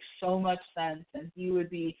 would make so much sense, and he would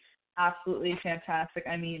be absolutely fantastic.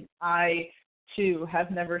 I mean, I, too, have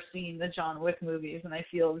never seen the John Wick movies, and I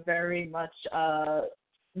feel very much that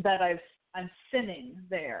I'm sinning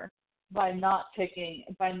there by not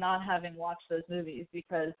having watched those movies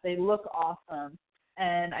because they look awesome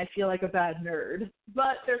and I feel like a bad nerd.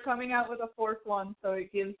 But they're coming out with a fourth one, so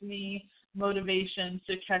it gives me motivation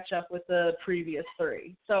to catch up with the previous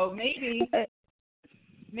three. So maybe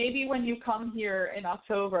when you come here in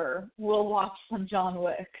October, we'll watch some John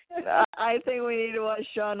Wick. I think we need to watch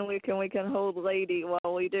John Wick and we can hold Lady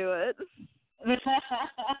while we do it.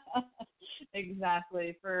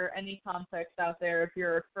 Exactly. For any context out there, if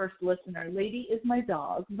you're a first listener, Lady is my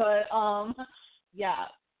dog. But yeah,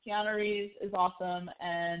 Keanu Reeves is awesome,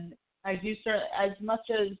 and I do as much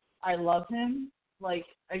as I love him. Like,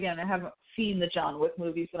 again, I haven't seen the John Wick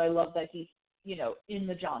movies, but I love that he's in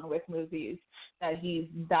the John Wick movies, that he's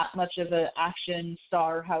that much of an action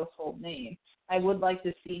star household name. I would like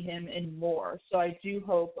to see him in more. So I do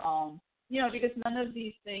hope. Because none of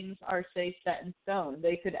these things are, say, set in stone.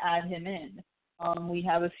 They could add him in. We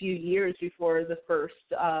have a few years before the first,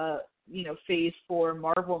 Phase 4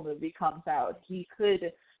 Marvel movie comes out. He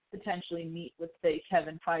could potentially meet with, say,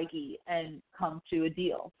 Kevin Feige and come to a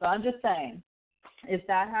deal. So I'm just saying, if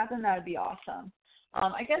that happened, that would be awesome.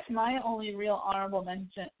 I guess my only real honorable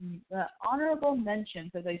mention,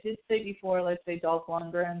 because I did say before, let's say Dolph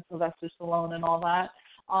Lundgren, Sylvester Stallone, and all that,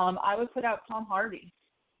 I would put out Tom Hardy,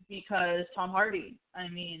 because Tom Hardy,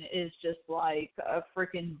 is just like a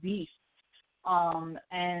freaking beast.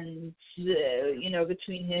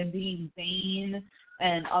 Between him being Bane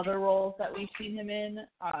and other roles that we've seen him in,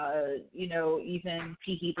 even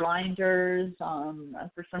Peaky Blinders,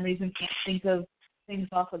 for some reason can't think of things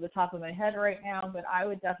off of the top of my head right now, but I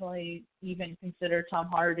would definitely even consider Tom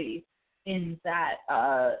Hardy in that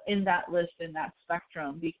list, in that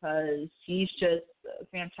spectrum, because he's just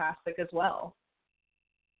fantastic as well.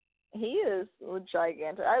 He is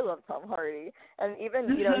gigantic. I love Tom Hardy, and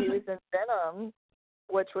even he was in Venom,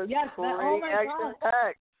 which was pretty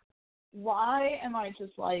action-packed. Why am I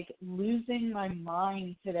just like losing my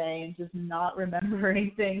mind today and just not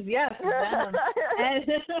remembering things? Yes, Venom,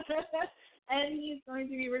 and he's going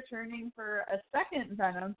to be returning for a second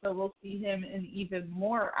Venom, so we'll see him in even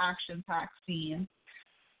more action-packed scenes.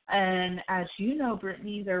 And as you know,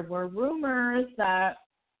 Brittany, there were rumors that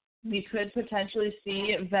we could potentially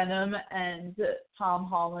see Venom and Tom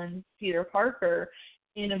Holland's Peter Parker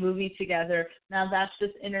in a movie together. Now, that's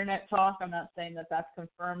just internet talk. I'm not saying that that's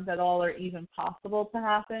confirmed at all or even possible to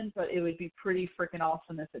happen, but it would be pretty freaking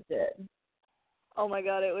awesome if it did. Oh, my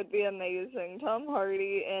God, it would be amazing. Tom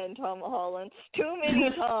Hardy and Tom Holland. Too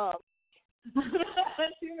many Toms.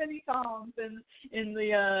 Too many Toms in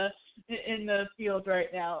the field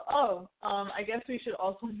right now. I guess we should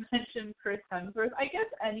also mention Chris Hemsworth. I guess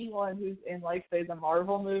anyone who's in, like, say, the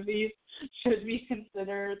Marvel movies should be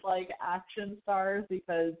considered like action stars,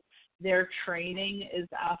 because their training is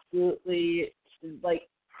absolutely like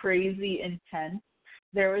crazy intense.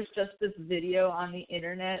 There was just this video on the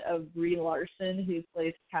internet of Brie Larson, who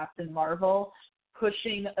plays Captain Marvel,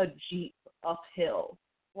 pushing a Jeep uphill.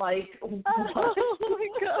 Like, what? Oh my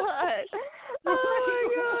God! Oh my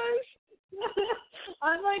gosh!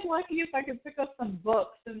 I'm like lucky if I could pick up some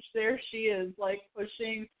books, and there she is, like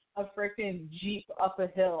pushing a freaking Jeep up a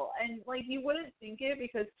hill. And like, you wouldn't think it,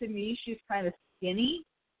 because to me she's kind of skinny,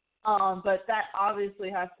 but that obviously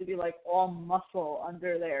has to be like all muscle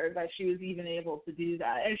under there that she was even able to do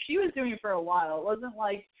that. And she was doing it for a while. It wasn't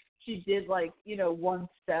like she did like one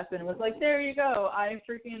step and was like, there you go, I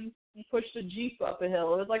freaking pushed a Jeep up a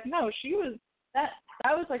hill. It was like, no, she was that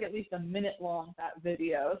was like at least a minute long, that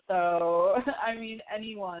video. So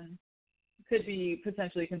anyone could be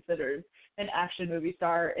potentially considered an action movie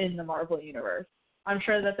star in the Marvel universe. I'm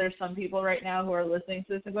sure that there's some people right now who are listening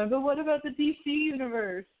to this and going, but what about the DC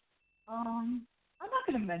universe? I'm not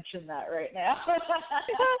going to mention that right now.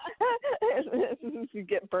 You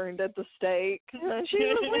get burned at the stake. She's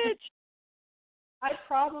a witch. I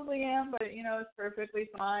probably am, but, it's perfectly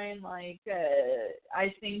fine. Like,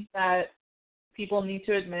 I think that people need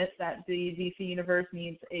to admit that the DC universe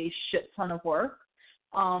needs a shit ton of work.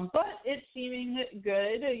 But it's seeming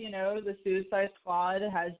good. The Suicide Squad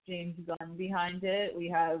has James Gunn behind it. We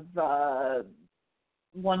have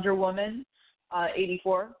Wonder Woman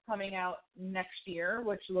 84 coming out next year,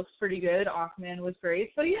 which looks pretty good. Aquaman was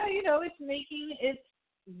great. So, yeah, it's making its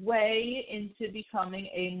way into becoming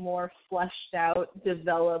a more fleshed out,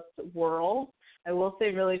 developed world. I will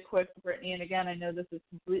say really quick, Brittany, and again, I know this is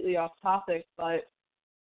completely off topic, but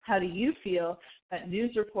how do you feel that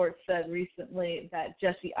news reports said recently that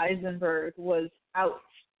Jesse Eisenberg was out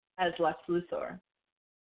as Lex Luthor?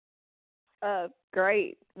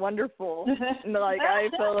 Great, wonderful. I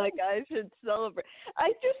feel like I should celebrate.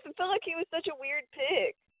 I just feel like he was such a weird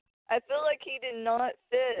pick. I feel like he did not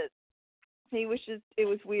fit. It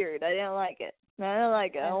was weird. I didn't like it. I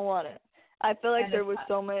don't want it. I feel like there was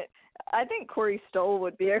so much. I think Corey Stoll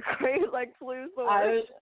would be a great Lex Luthor.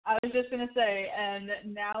 I was just going to say, and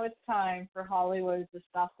now it's time for Hollywood to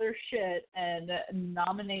stop their shit and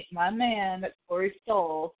nominate my man, Corey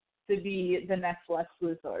Stoll, to be the next Lex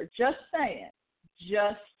Luthor. Just saying.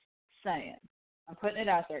 I'm putting it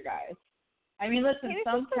out there, guys. Listen,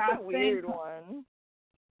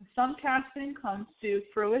 some casting comes to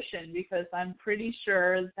fruition, because I'm pretty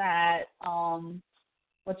sure that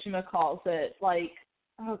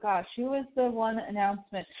oh gosh, who was the one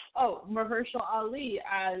announcement? Oh, Mahershala Ali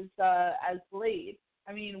as Blade.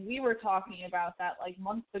 We were talking about that like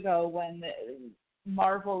months ago when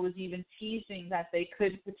Marvel was even teasing that they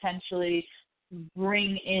could potentially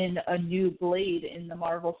bring in a new Blade in the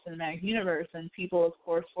Marvel Cinematic Universe, and people, of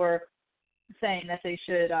course, were saying that they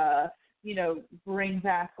should bring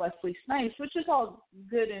back Wesley Snipes, which is all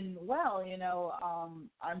good and well.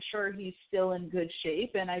 I'm sure he's still in good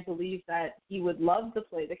shape, and I believe that he would love to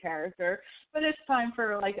play the character. But it's time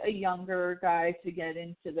for like a younger guy to get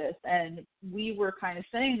into this, and we were kind of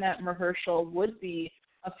saying that Mahershala would be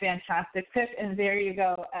a fantastic pick, and there you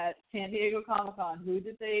go at San Diego Comic-Con. Who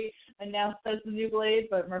did they announce as the new Blade?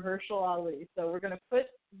 But Mahershala Ali. So we're going to put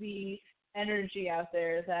the energy out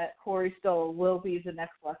there that Corey Stoll will be the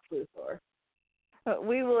next Lex Luthor.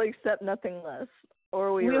 We will accept nothing less,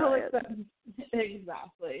 or we will riot. accept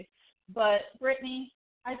exactly. But Brittany,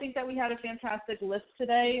 I think that we had a fantastic list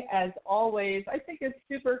today. As always, I think it's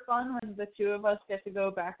super fun when the two of us get to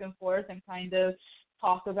go back and forth and kind of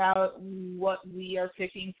talk about what we are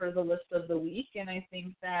picking for the list of the week. And I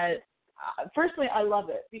think that, personally, I love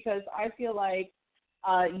it because I feel like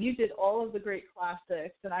you did all of the great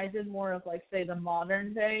classics, and I did more of, like, say, the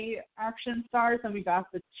modern-day action stars, and we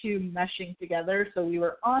got the two meshing together. So we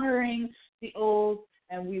were honoring the old,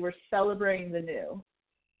 and we were celebrating the new.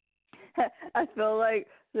 I feel like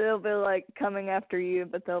they'll be, like, coming after you,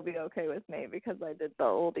 but they'll be okay with me because I did the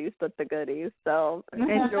oldies but the goodies. So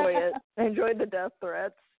enjoy it. Enjoy the death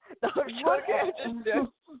threats. No, I'm joking.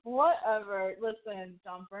 Whatever. Listen,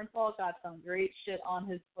 Jon Bernthal got some great shit on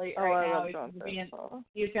his plate right now. He's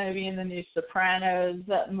going to be in the new Sopranos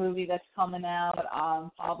movie that's coming out.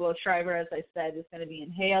 Pablo Schreiber, as I said, is going to be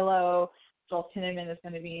in Halo. Joel Kinnaman is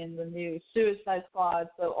going to be in the new Suicide Squad.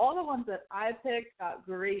 So all the ones that I picked got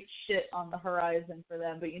great shit on the horizon for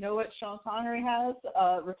them. But you know what Sean Connery has?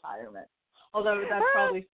 Retirement. Although that's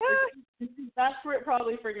probably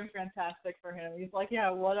freaking fantastic for him. He's like,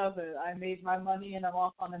 yeah, what of it? I made my money and I'm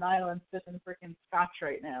off on an island sipping freaking scotch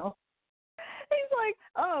right now. He's like,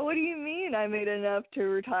 oh, what do you mean I made enough to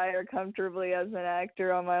retire comfortably as an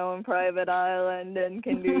actor on my own private island and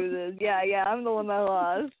can do this? Yeah, I'm the one that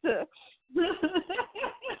lost.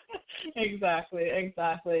 Exactly.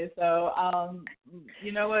 So,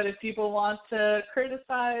 you know what? If people want to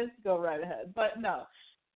criticize, go right ahead. But no,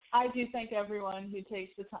 I do thank everyone who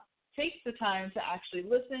takes the time to actually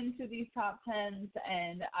listen to these top 10s,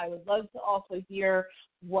 and I would love to also hear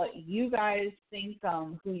what you guys think,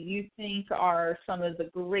 who you think are some of the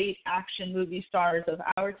great action movie stars of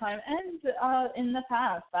our time and in the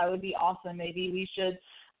past. That would be awesome. Maybe we should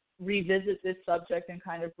revisit this subject and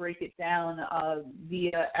kind of break it down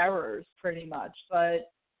via errors pretty much.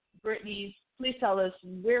 But Brittany, please tell us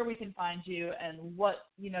where we can find you and what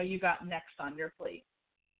you got next on your plate.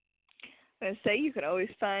 I say you can always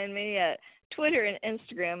find me at Twitter and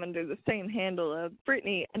Instagram under the same handle of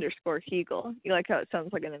Brittany_Hegel. You like how it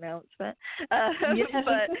sounds like an announcement?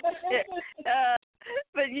 Yes.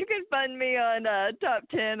 But you can find me on Top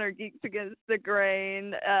 10 or Geeks Against the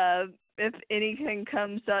Grain. If anything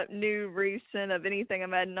comes up new, recent, of anything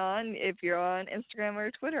I'm adding on, if you're on Instagram or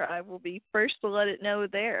Twitter, I will be first to let it know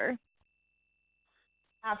there.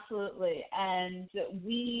 Absolutely. And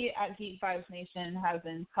we at Geek Vibes Nation have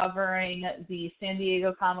been covering the San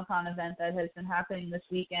Diego Comic-Con event that has been happening this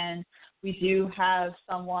weekend. We do have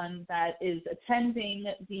someone that is attending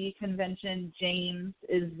the convention. James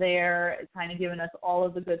is there, kind of giving us all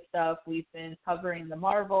of the good stuff. We've been covering the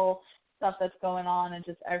Marvel stuff that's going on and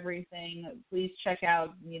just everything. Please check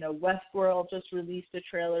out, Westworld just released a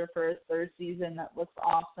trailer for its third season that looks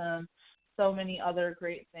awesome. So many other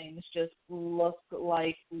great things just look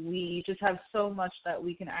like we just have so much that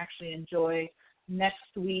we can actually enjoy.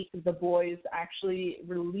 Next week, The Boys actually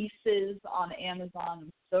releases on Amazon.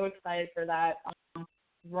 I'm so excited for that.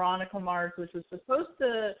 Veronica Mars, which was supposed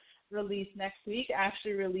to release next week,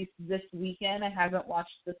 actually released this weekend. I haven't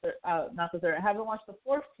watched I haven't watched the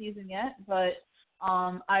fourth season yet, but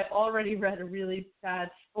I already read a really bad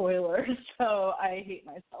spoiler, so I hate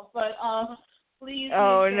myself. But please.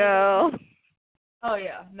 Oh, no. Oh,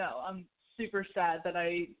 yeah. No, I'm super sad that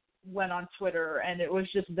I went on Twitter and it was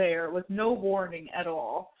just there with no warning at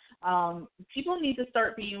all. People need to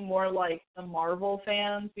start being more like the Marvel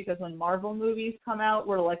fans, because when Marvel movies come out,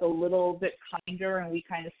 we're like a little bit kinder and we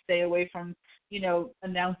kind of stay away from,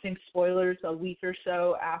 announcing spoilers a week or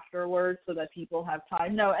so afterwards so that people have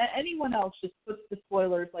time. No, anyone else just puts the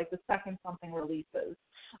spoilers like the second something releases.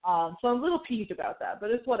 So I'm a little peeved about that,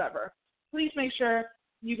 but it's whatever. Please make sure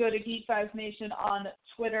you go to Geek Vibes Nation on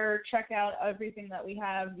Twitter. Check out everything that we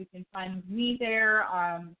have. You can find me there.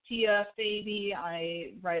 Tia Fabi.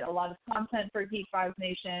 I write a lot of content for Geek Vibes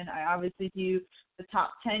Nation. I obviously do the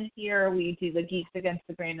top 10 here. We do the Geeks Against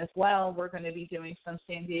the Grain as well. We're going to be doing some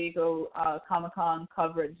San Diego Comic-Con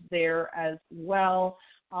coverage there as well.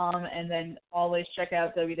 And then always check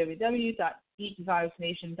out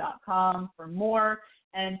www.geekvibesnation.com for more.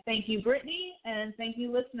 And thank you, Brittany, and thank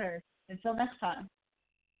you, listeners. Until next time.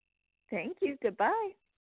 Thank you. Goodbye.